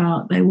messages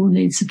about they will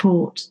need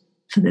support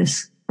for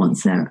this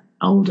once they're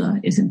older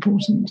is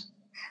important.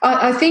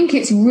 I think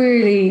it's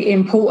really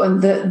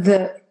important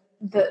that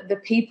the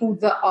people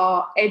that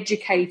are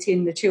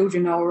educating the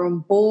children are on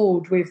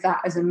board with that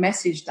as a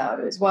message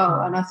though as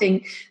well. And I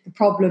think the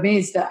problem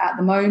is that at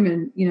the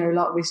moment, you know,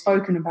 like we've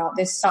spoken about,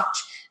 there's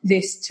such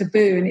this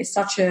taboo, and it's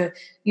such a,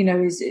 you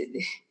know,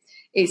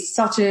 it's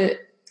such a,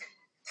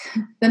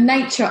 the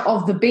nature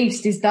of the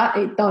beast is that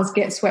it does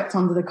get swept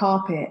under the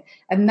carpet,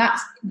 and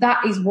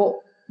that is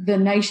what the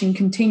nation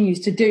continues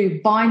to do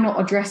by not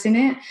addressing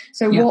it.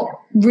 So what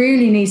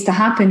really needs to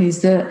happen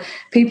is that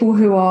people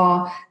who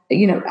are,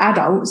 you know,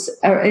 adults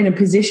are in a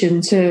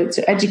position to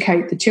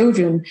educate the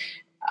children.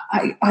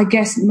 I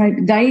guess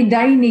maybe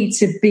they need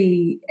to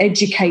be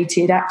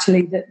educated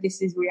actually that this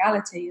is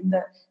reality and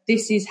that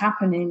this is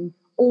happening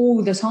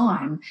all the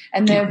time.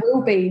 And there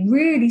will be,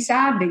 really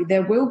sadly,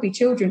 there will be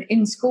children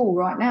in school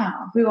right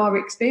now who are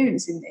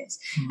experiencing this.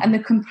 And the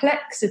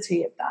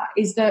complexity of that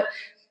is that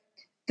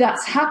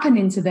that's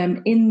happening to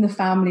them in the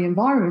family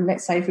environment.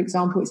 Let's say, for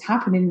example, it's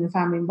happening in the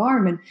family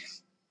environment.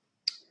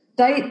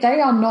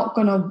 They are not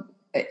going to,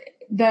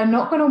 they're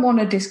not going to want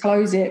to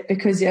disclose it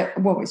because,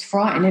 it's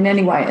frightening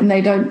anyway, and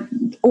they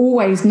don't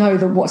always know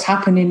that what's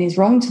happening is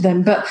wrong to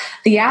them. But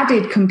the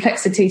added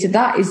complexity to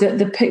that is that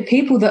the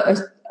people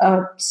that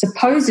are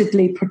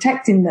supposedly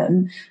protecting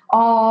them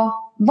are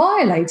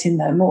violating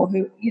them, or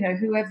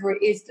whoever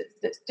it is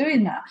that's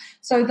doing that.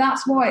 So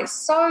that's why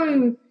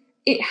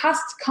it has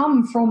to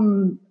come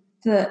from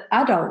the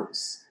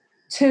adults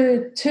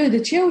to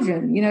the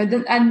children, you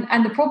know,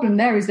 and the problem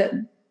there is that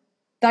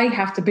they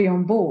have to be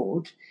on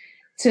board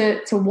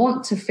to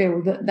want to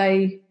feel that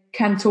they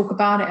can talk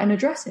about it and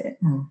address it.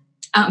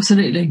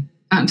 Absolutely.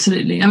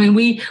 I mean,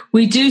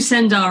 we do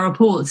send our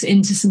reports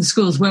into some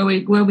schools where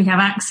we have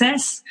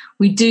access.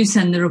 We do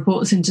send the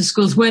reports into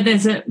schools where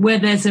there's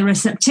a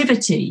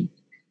receptivity.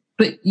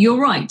 But you're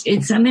right.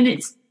 It's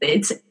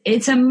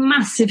a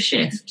massive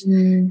shift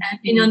in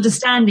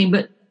understanding.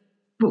 But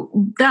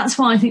that's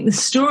why I think the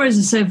stories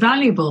are so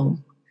valuable,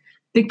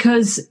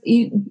 because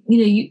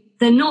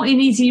they're not an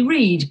easy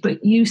read,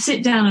 but you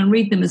sit down and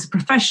read them as a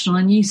professional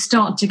and you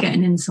start to get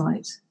an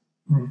insight.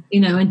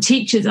 And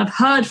teachers, I've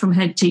heard from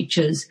head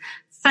teachers,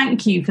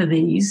 thank you for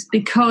these,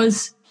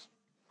 because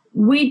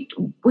we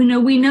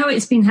know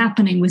it's been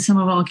happening with some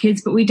of our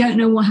kids, but we don't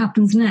know what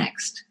happens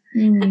next.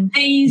 And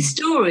these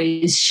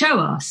stories show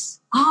us,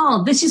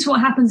 this is what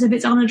happens if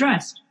it's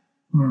unaddressed.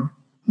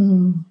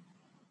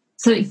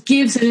 So it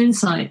gives an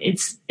insight.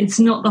 It's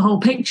not the whole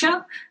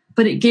picture,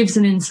 but it gives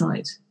an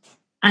insight.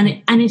 And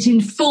it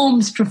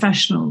informs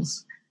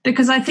professionals,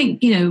 because I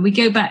think, we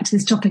go back to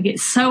this topic.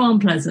 It's so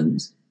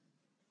unpleasant.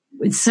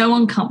 It's so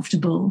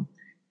uncomfortable.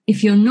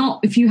 If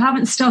you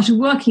haven't started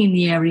working in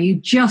the area, you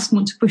just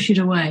want to push it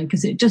away,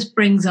 because it just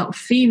brings up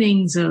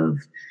feelings of,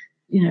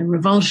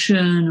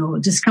 revulsion or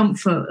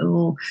discomfort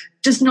or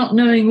just not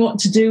knowing what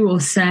to do or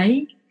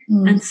say.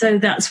 And so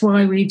that's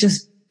why we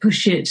just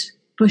push it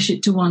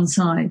to one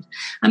side.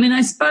 I mean,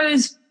 I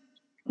suppose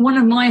one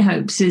of my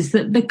hopes is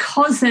that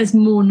because there's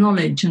more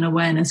knowledge and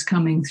awareness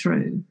coming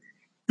through,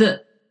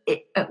 that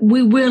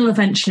we will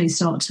eventually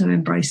start to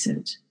embrace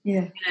it.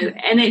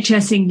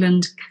 NHS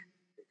England,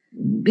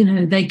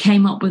 they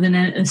came up with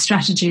a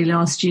strategy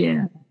last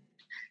year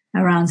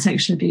around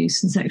sexual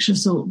abuse and sexual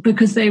assault,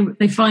 because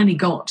they finally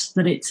got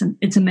that it's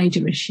a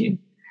major issue.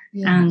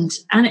 And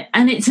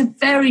it's a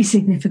very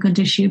significant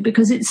issue,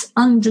 because it's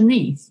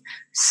underneath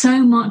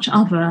so much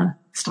other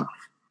stuff.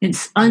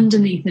 It's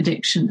underneath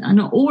addiction, and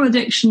not all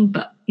addiction,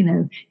 but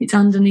it's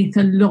underneath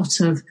a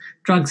lot of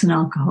drugs and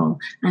alcohol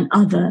and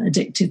other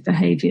addictive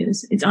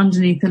behaviours. It's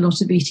underneath a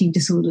lot of eating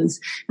disorders.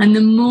 And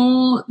the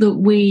more that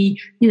we,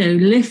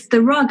 lift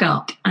the rug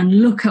up and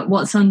look at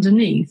what's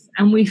underneath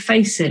and we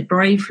face it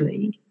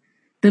bravely,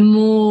 the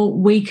more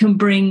we can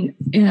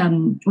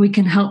we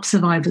can help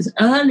survivors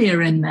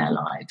earlier in their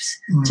lives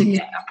to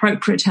get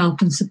appropriate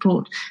help and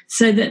support,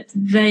 so that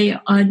they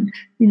are,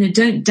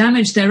 don't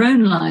damage their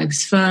own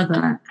lives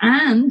further,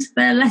 and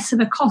they're less of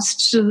a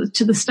cost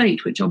to the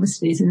state, which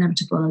obviously is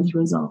inevitable as a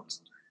result.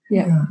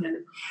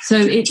 So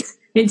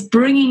it's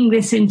bringing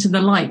this into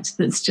the light.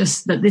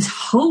 That this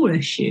whole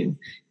issue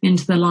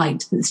into the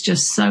light. That's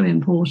just so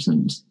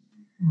important.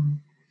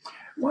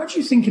 Why do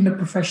you think in the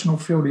professional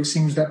field it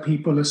seems that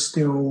people are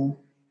still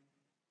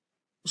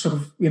sort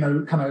of,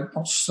 kind of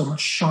not so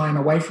much shying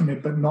away from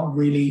it, but not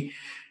really,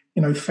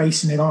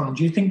 facing it on?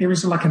 Do you think there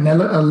is like a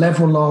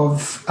level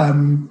of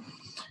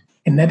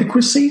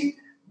inadequacy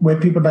where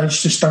people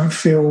just don't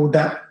feel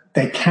that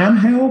they can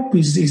help?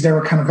 Is there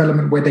a kind of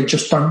element where they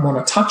just don't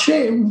want to touch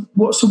it?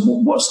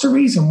 What's the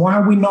reason? Why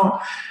are we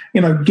not,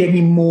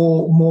 getting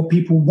more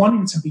people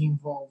wanting to be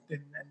involved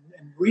and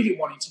really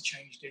wanting to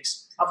change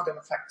this, other than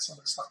the fact some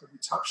of the stuff that we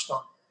touched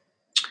on?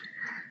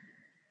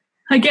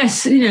 I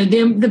guess,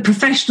 the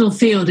professional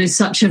field is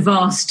such a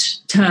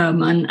vast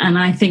term, and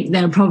I think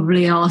there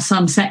probably are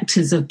some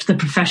sectors of the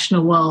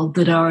professional world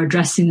that are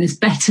addressing this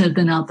better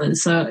than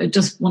others. So I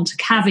just want to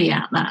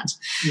caveat that.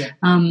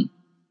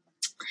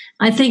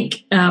 I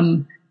think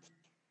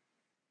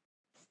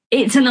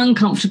it's an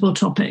uncomfortable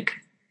topic,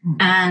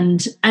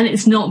 and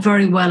it's not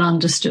very well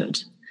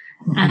understood.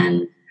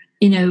 And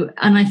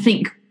I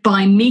think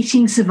by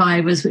meeting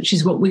survivors, which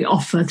is what we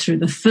offer through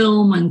the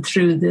film and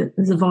through the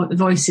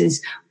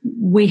voices,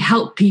 we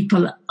help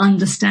people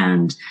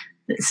understand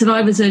that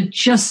survivors are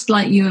just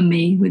like you and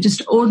me. We're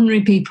just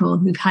ordinary people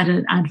who've had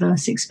an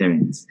adverse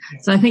experience.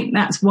 So I think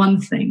that's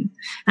one thing.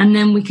 And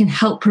then we can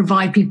help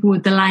provide people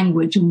with the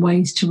language and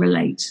ways to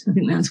relate. I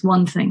think that's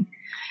one thing.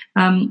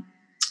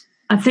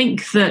 I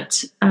think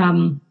that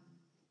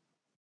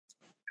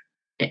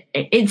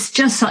it's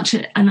just such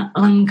an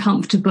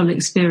uncomfortable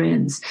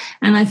experience.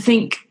 And I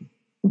think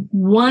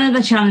one of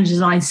the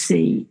challenges I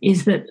see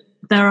is that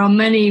there are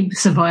many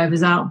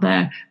survivors out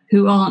there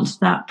who aren't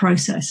that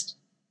processed.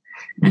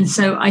 And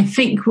so I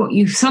think what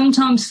you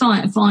sometimes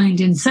find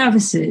in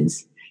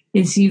services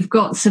is you've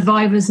got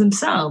survivors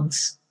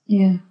themselves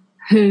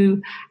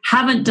who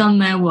haven't done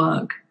their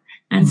work.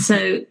 And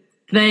so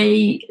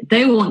they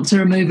want to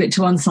remove it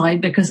to one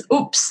side because,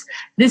 oops,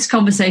 this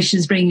conversation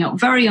is bringing up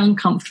very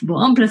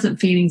uncomfortable, unpleasant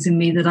feelings in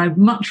me that I'd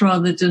much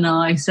rather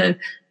deny. So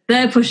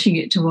they're pushing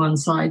it to one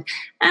side.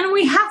 And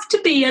we have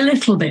to be a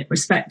little bit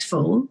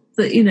respectful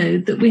that, you know,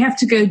 that we have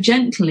to go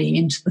gently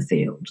into the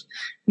field,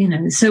 you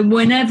know. So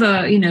whenever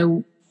I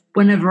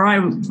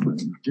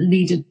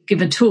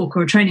give a talk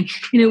or a training,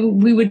 you know,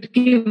 we would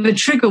give a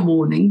trigger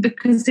warning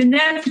because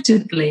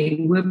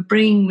inevitably we're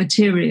bringing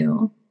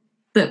material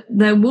that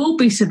there will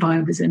be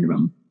survivors in the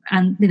room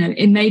and, you know,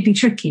 it may be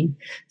tricky.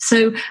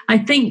 So I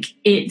think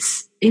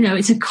it's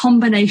a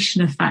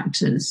combination of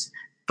factors,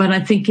 but I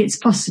think it's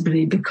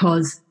possibly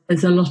because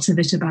there's a lot of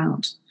it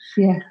about.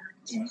 Yeah.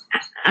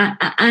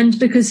 And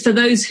because for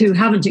those who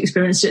haven't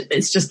experienced it,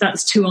 it's just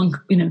that's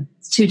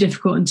it's too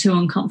difficult and too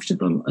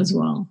uncomfortable as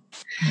well.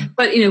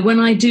 But, you know, when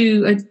I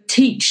do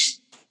teach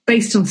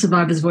based on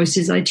survivors'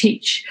 voices, I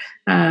teach,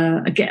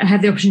 I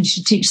have the opportunity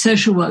to teach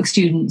social work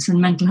students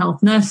and mental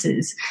health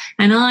nurses.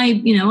 And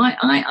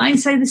I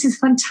say this is a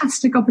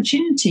fantastic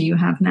opportunity you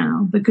have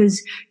now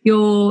because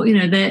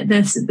they're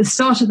the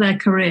start of their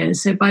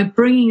careers. So by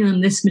bringing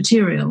them this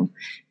material,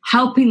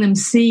 helping them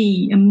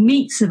see and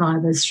meet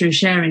survivors through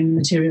sharing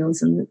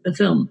materials and the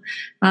film,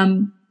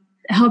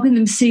 helping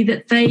them see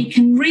that they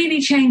can really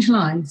change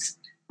lives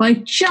by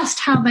just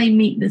how they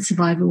meet the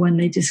survivor when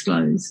they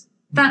disclose.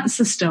 That's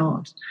the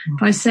start.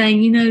 By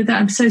saying, you know,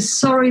 that I'm so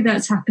sorry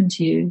that's happened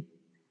to you.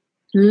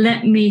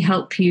 Let me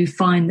help you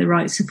find the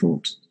right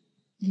support.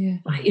 Yeah.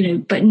 You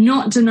know, but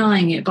not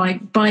denying it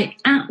by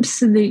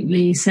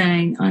absolutely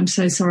saying, I'm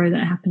so sorry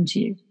that happened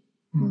to you.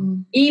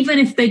 Mm. Even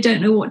if they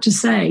don't know what to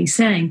say,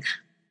 saying,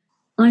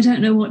 I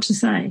don't know what to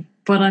say,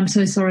 but I'm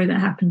so sorry that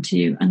happened to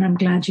you and I'm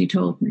glad you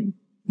told me.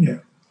 Yeah.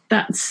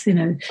 That's, you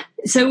know,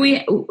 so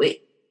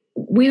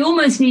we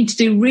almost need to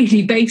do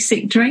really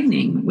basic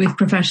training with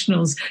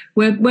professionals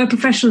where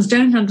professionals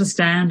don't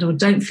understand or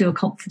don't feel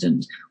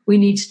confident. We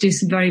need to do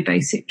some very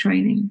basic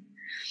training.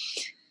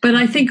 But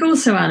I think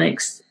also,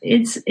 Alex,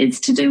 it's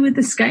to do with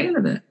the scale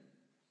of it.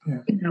 Yeah.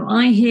 You know,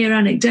 I hear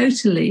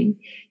anecdotally,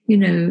 you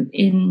know,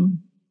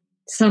 in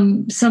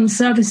some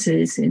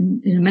services,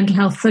 in mental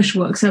health,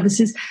 social work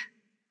services,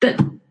 that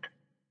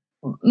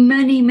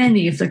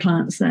many of the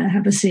clients there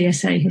have a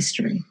CSA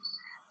history.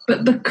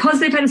 But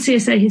because they've had a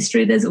CSA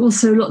history, there's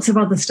also lots of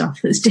other stuff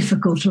that's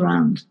difficult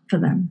around for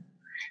them.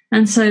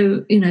 And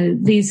so, you know,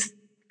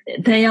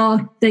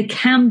 they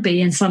can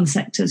be in some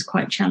sectors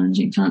quite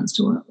challenging clients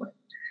to work with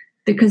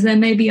because there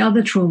may be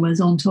other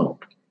traumas on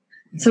top.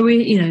 Yeah. So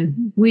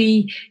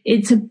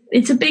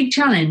it's a big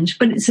challenge,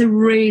 but it's a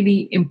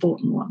really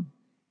important one.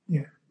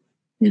 Yeah.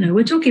 You know,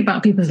 we're talking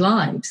about people's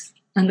lives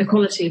and the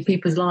quality of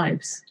people's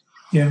lives.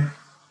 Yeah.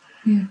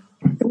 Yeah.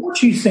 What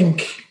do you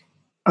think,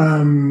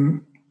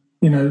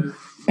 you know,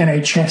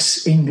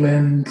 NHS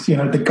England, you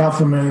know, the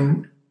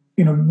government,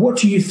 you know, what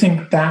do you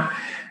think that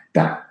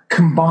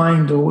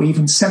combined or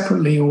even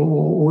separately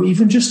or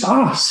even just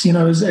us, you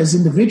know, as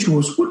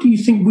individuals, what do you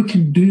think we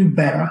can do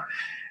better,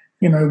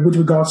 you know, with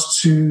regards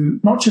to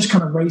not just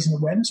kind of raising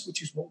awareness,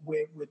 which is what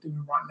we're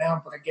doing right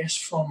now, but I guess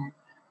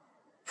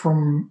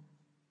from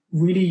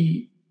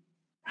really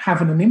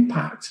having an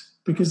impact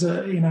because,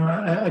 you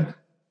know,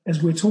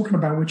 as we're talking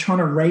about, we're trying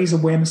to raise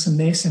awareness in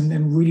this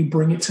and really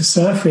bring it to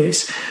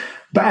surface.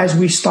 But as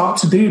we start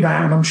to do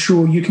that, and I'm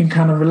sure you can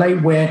kind of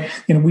relate where,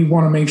 you know, we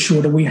want to make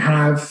sure that we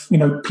have, you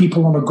know,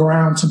 people on the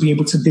ground to be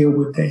able to deal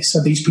with this.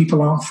 So these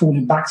people aren't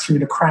falling back through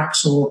the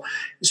cracks or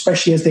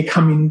especially as they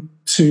come in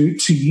to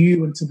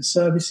you and to the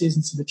services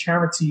and to the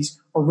charities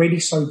already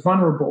so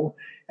vulnerable.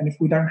 And if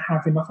we don't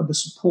have enough of the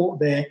support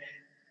there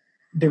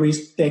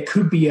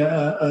could be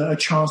a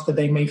chance that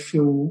they may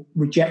feel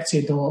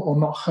rejected or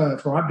not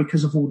heard, right?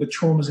 Because of all the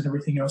traumas and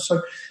everything else.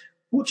 So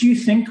what do you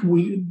think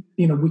we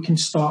can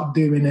start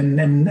doing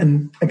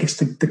and I guess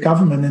the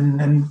government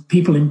and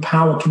people in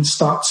power can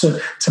start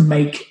to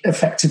make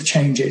effective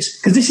changes?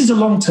 Because this is a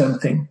long-term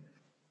thing.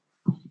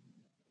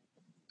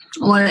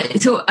 Well,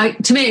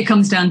 to me, it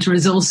comes down to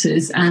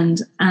resources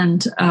and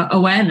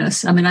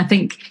awareness. I mean, I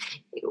think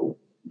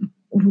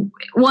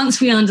once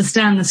we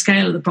understand the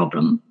scale of the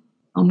problem,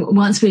 and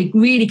once we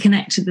really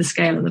connect to the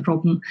scale of the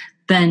problem,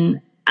 then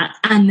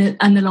and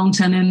the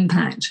long-term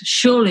impact,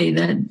 surely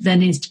there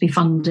needs to be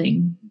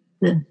funding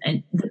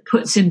that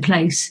puts in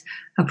place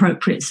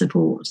appropriate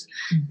support,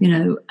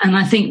 and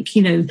I think,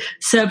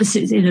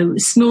 services,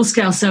 small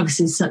scale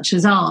services such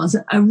as ours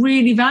are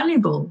really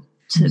valuable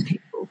to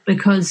people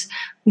because,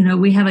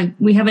 we have an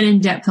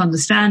in-depth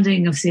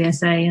understanding of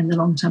CSA and the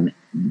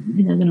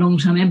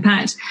long-term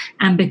impact,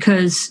 and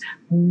because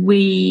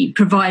we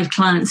provide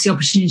clients the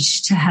opportunity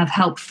to have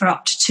help for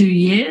up to 2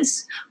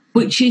 years,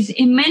 which is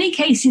in many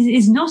cases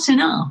is not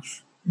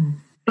enough,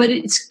 but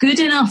it's good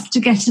enough to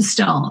get a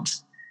start.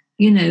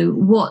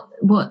 What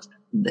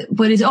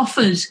is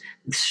offered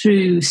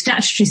through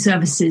statutory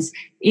services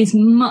is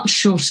much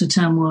shorter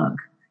term work.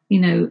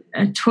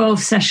 12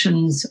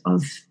 sessions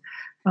of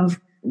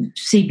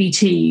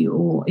CBT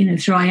or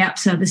through IAP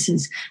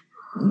services,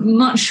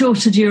 much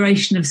shorter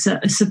duration of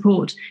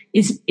support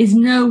is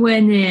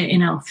nowhere near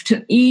enough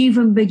to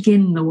even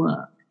begin the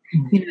work.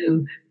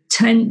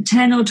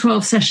 10 or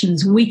 12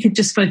 sessions, we could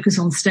just focus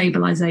on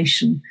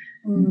stabilization.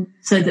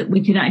 So that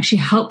we could actually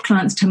help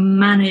clients to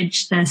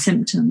manage their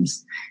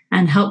symptoms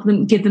and help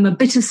them, give them a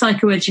bit of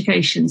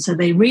psychoeducation so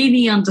they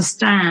really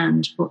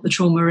understand what the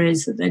trauma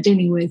is that they're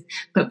dealing with.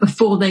 But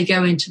before they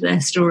go into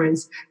their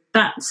stories,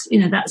 that's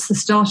the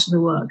start of the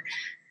work.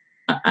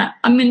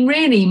 I mean,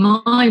 really,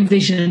 my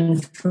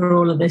vision for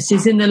all of this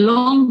is in the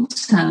long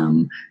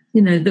term,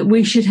 that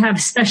we should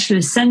have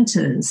specialist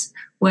centres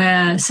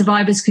where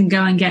survivors can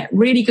go and get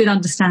really good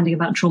understanding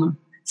about trauma,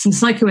 some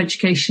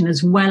psychoeducation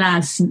as well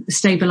as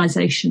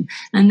stabilisation,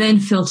 and then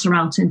filter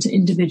out into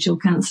individual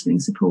counselling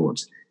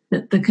support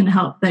that can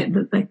help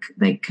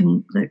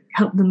that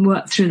help them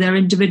work through their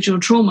individual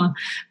trauma.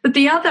 But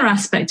the other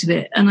aspect of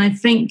it, and I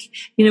think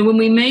when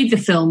we made the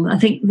film, I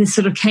think this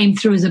sort of came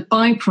through as a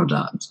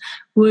byproduct,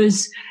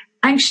 was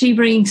actually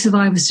bringing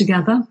survivors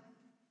together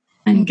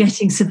and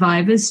getting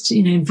survivors to,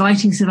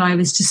 inviting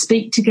survivors to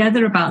speak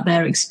together about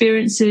their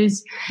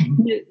experiences.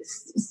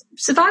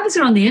 Survivors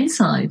are on the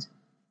inside.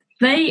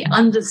 They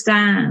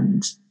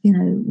understand,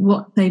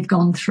 what they've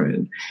gone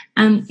through,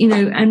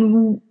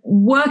 and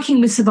working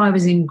with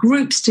survivors in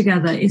groups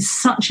together is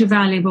such a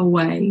valuable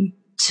way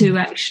to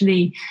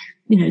actually,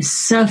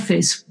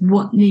 surface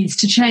what needs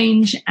to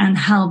change and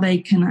how they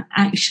can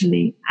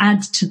actually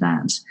add to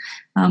that.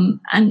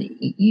 And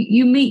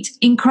you meet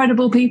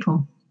incredible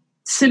people,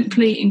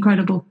 simply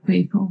incredible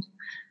people,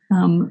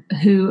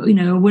 who,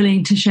 are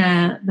willing to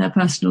share their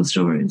personal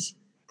stories.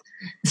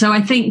 So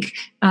I think,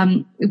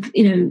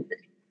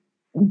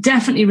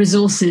 definitely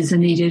resources are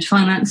needed,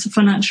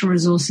 financial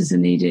resources are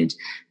needed,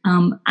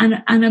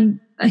 and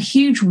a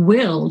huge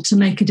will to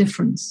make a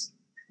difference.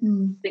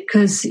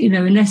 Because,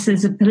 unless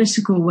there's a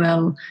political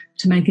will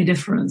to make a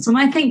difference. And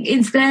I think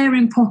it's there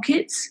in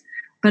pockets,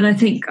 but I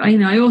think,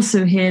 I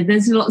also hear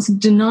there's lots of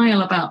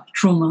denial about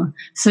trauma.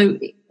 So,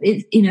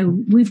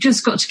 we've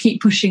just got to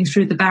keep pushing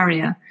through the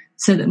barrier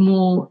so that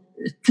more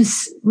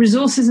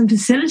resources and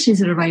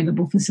facilities are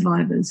available for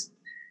survivors,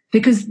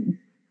 because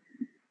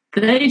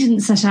they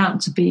didn't set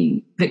out to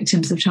be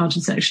victims of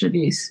childhood sexual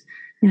abuse.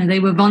 They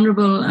were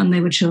vulnerable and they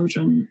were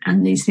children,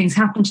 and these things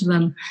happened to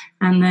them.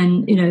 And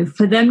then,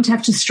 for them to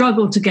have to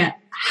struggle to get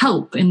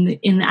help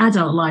in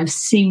adult lives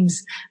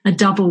seems a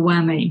double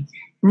whammy.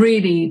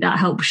 Really, that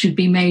help should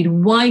be made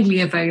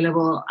widely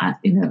available at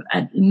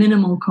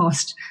minimal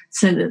cost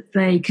so that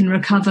they can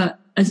recover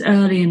as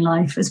early in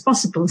life as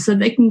possible, so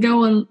they can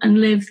go on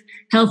and live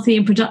healthy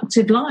and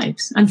productive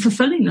lives and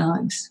fulfilling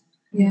lives.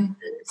 Yeah,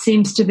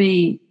 seems so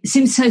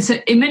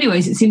in many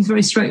ways it seems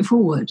very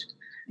straightforward.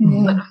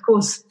 Yeah. But of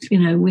course,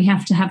 we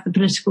have to have the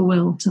political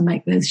will to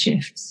make those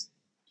shifts.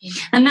 Yeah.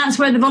 And that's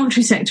where the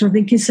voluntary sector, I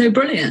think, is so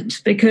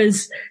brilliant,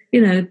 because,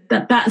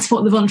 that's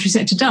what the voluntary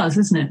sector does,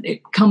 isn't it?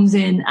 It comes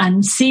in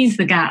and sees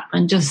the gap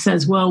and just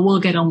says, well, we'll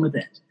get on with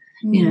it.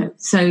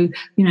 So,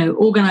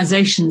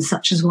 organizations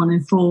such as 1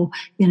 in 4,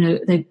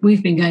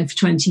 we've been going for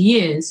 20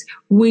 years.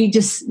 We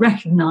just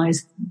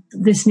recognize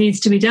this needs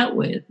to be dealt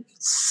with.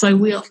 So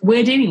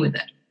we're dealing with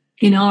it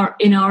in our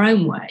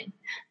own way.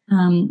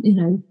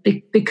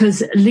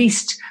 Because at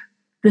least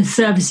the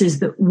services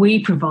that we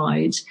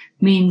provide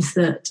means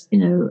that,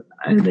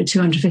 over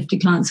 250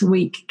 clients a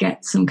week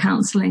get some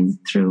counselling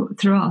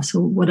through us,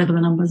 or whatever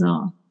the numbers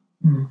are.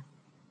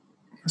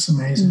 That's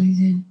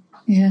amazing.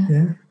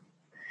 Yeah.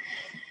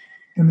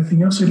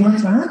 Anything else you'd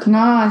like to add? No,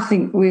 I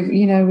think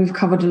we've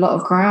covered a lot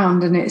of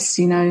ground, and it's,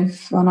 and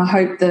I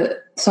hope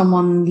that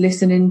someone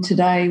listening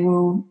today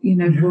will,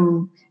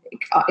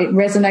 it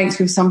resonates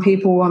with some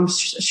people.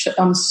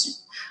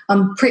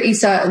 I'm pretty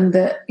certain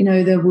that,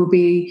 there will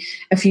be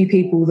a few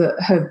people that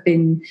have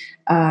been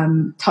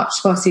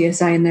touched by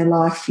CSA in their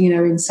life,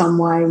 in some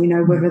way,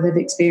 whether they've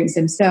experienced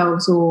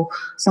themselves or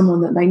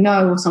someone that they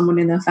know or someone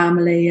in their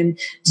family, and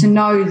to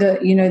know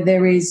that,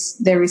 there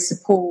is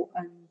support,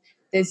 and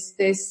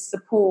there's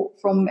support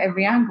from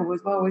every angle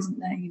as well, isn't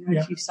there?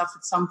 If you've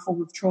suffered some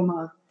form of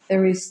trauma,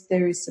 there is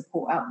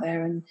support out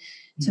there, and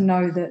to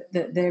know that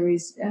there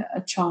is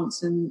a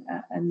chance and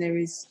there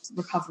is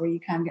recovery.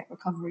 You can get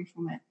recovery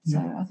from it. So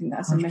I think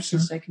that's 100%. A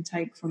message they can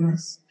take from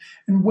this.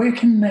 And where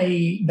can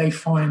they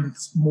find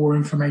more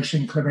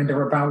information, Clarinda,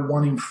 about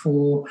 1 in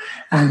 4,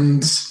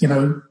 and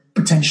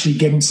potentially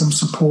getting some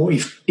support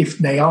if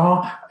they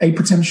are a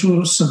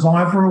potential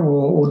survivor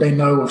or they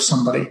know of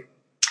somebody?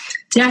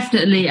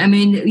 Definitely. I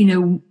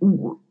mean,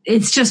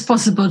 it's just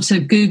possible to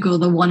Google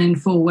the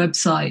 1in4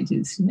 website.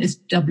 It's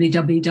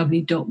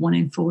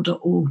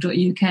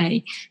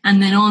www.oneinfor.org.uk.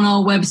 And then on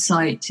our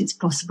website, it's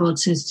possible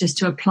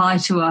to apply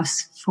to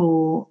us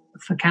for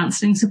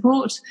counselling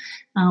support.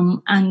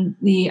 And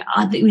the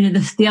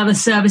other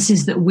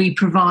services that we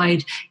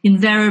provide,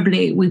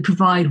 invariably we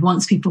provide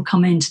once people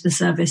come into the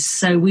service.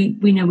 So we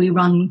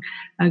run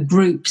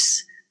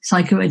groups,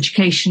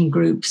 psychoeducation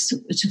groups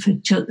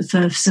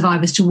for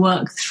survivors to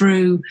work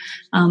through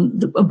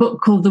a book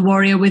called The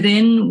Warrior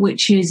Within,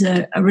 which is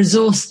a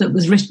resource that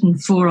was written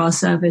for our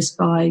service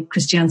by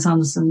Christian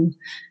Sanderson.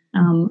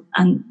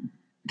 And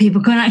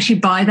people can actually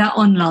buy that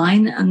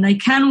online, and they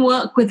can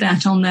work with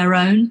that on their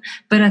own.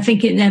 But I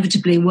think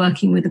inevitably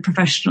working with a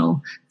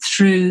professional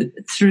through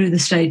the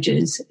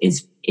stages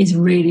is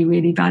really,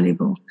 really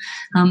valuable.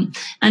 And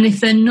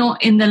if they're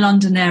not in the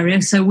London area,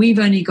 so we've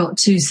only got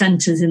 2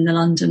 centres in the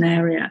London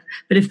area,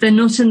 but if they're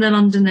not in the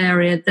London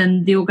area,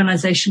 then the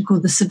organisation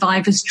called the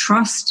Survivors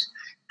Trust,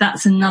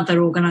 that's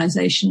another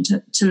organisation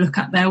to look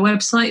at their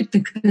website,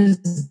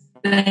 because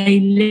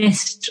they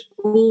list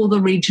all the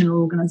regional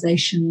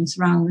organisations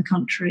around the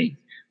country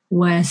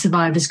where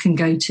survivors can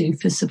go to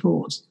for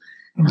support.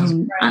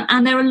 And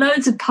there are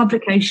loads of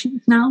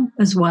publications now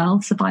as well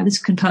survivors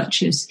can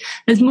purchase.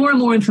 There's more and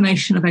more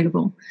information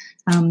available,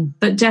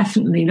 but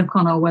definitely look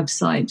on our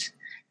website.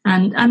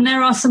 And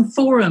there are some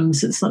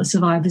forums that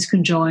survivors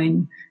can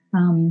join,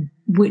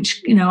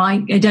 which,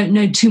 I don't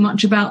know too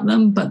much about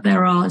them, but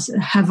there are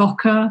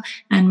Havoca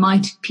and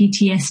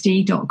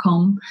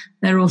myptsd.com.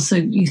 They're also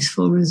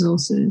useful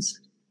resources.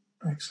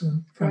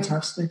 Excellent.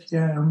 Fantastic. Right.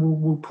 Yeah. And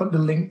we'll put the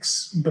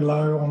links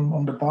below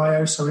on the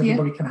bio so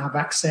everybody can have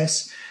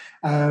access.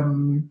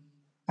 And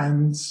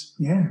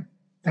yeah,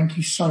 thank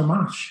you so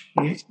much.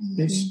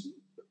 It's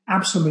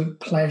absolute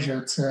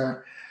pleasure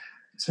to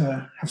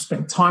have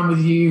spent time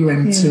with you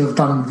and to have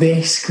done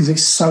this, because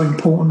it's so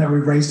important that we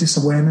raise this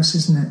awareness,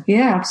 isn't it?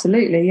 Yeah,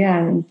 absolutely. Yeah.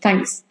 And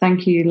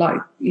thank you,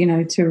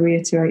 to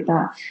reiterate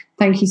that.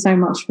 Thank you so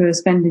much for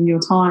spending your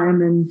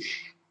time and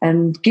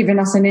giving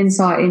us an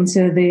insight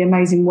into the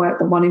amazing work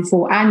that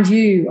 1in4 and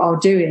you are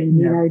doing,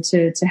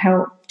 to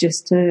help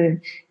just to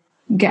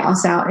get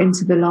us out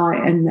into the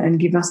light and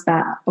give us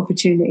that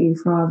opportunity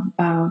for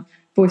our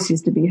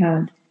voices to be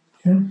heard.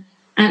 Yeah.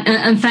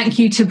 And thank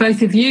you to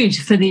both of you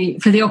for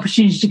the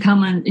opportunity to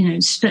come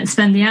and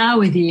spend the hour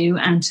with you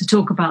and to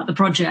talk about the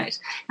project,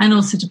 and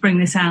also to bring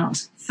this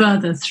out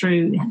further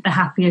through the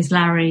Happy as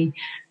Larry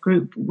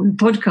group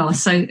podcast.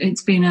 So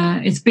it's been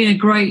a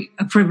great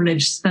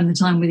privilege to spend the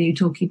time with you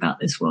talking about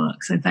this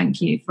work. So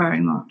thank you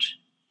very much.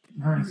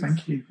 No,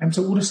 thank you. And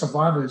to all the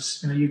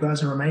survivors, you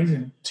guys are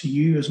amazing. To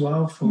you as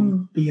well for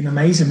being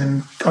amazing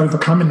and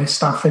overcoming this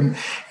stuff and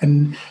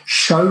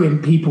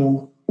showing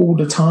people all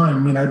the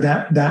time,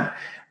 that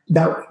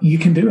you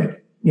can do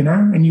it,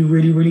 and you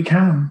really, really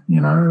can,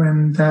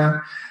 and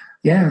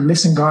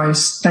listen,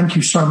 guys, thank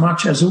you so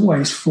much as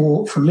always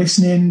for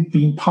listening,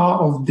 being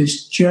part of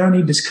this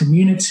journey, this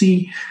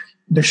community,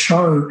 the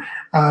show.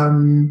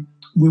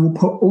 We will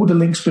put all the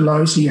links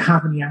below so you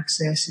have any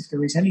access. If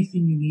there is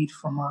anything you need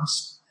from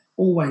us,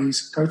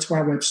 always go to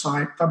our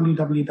website,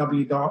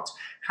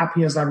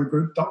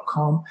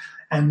 www.happyaslarrygroup.com,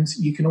 and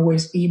you can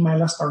always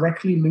email us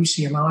directly,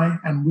 Lucy and I,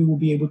 and we will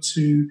be able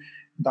to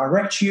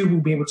direct you. We'll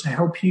be able to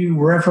help you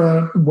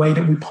wherever way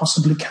that we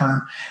possibly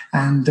can.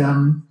 And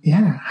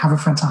have a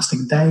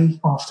fantastic day,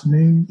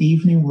 afternoon,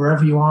 evening,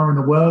 wherever you are in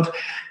the world.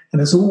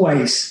 And as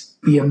always,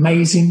 be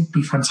amazing,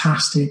 be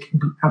fantastic, and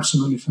be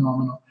absolutely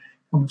phenomenal.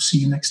 And we'll see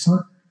you next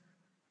time.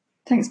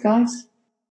 Thanks, guys.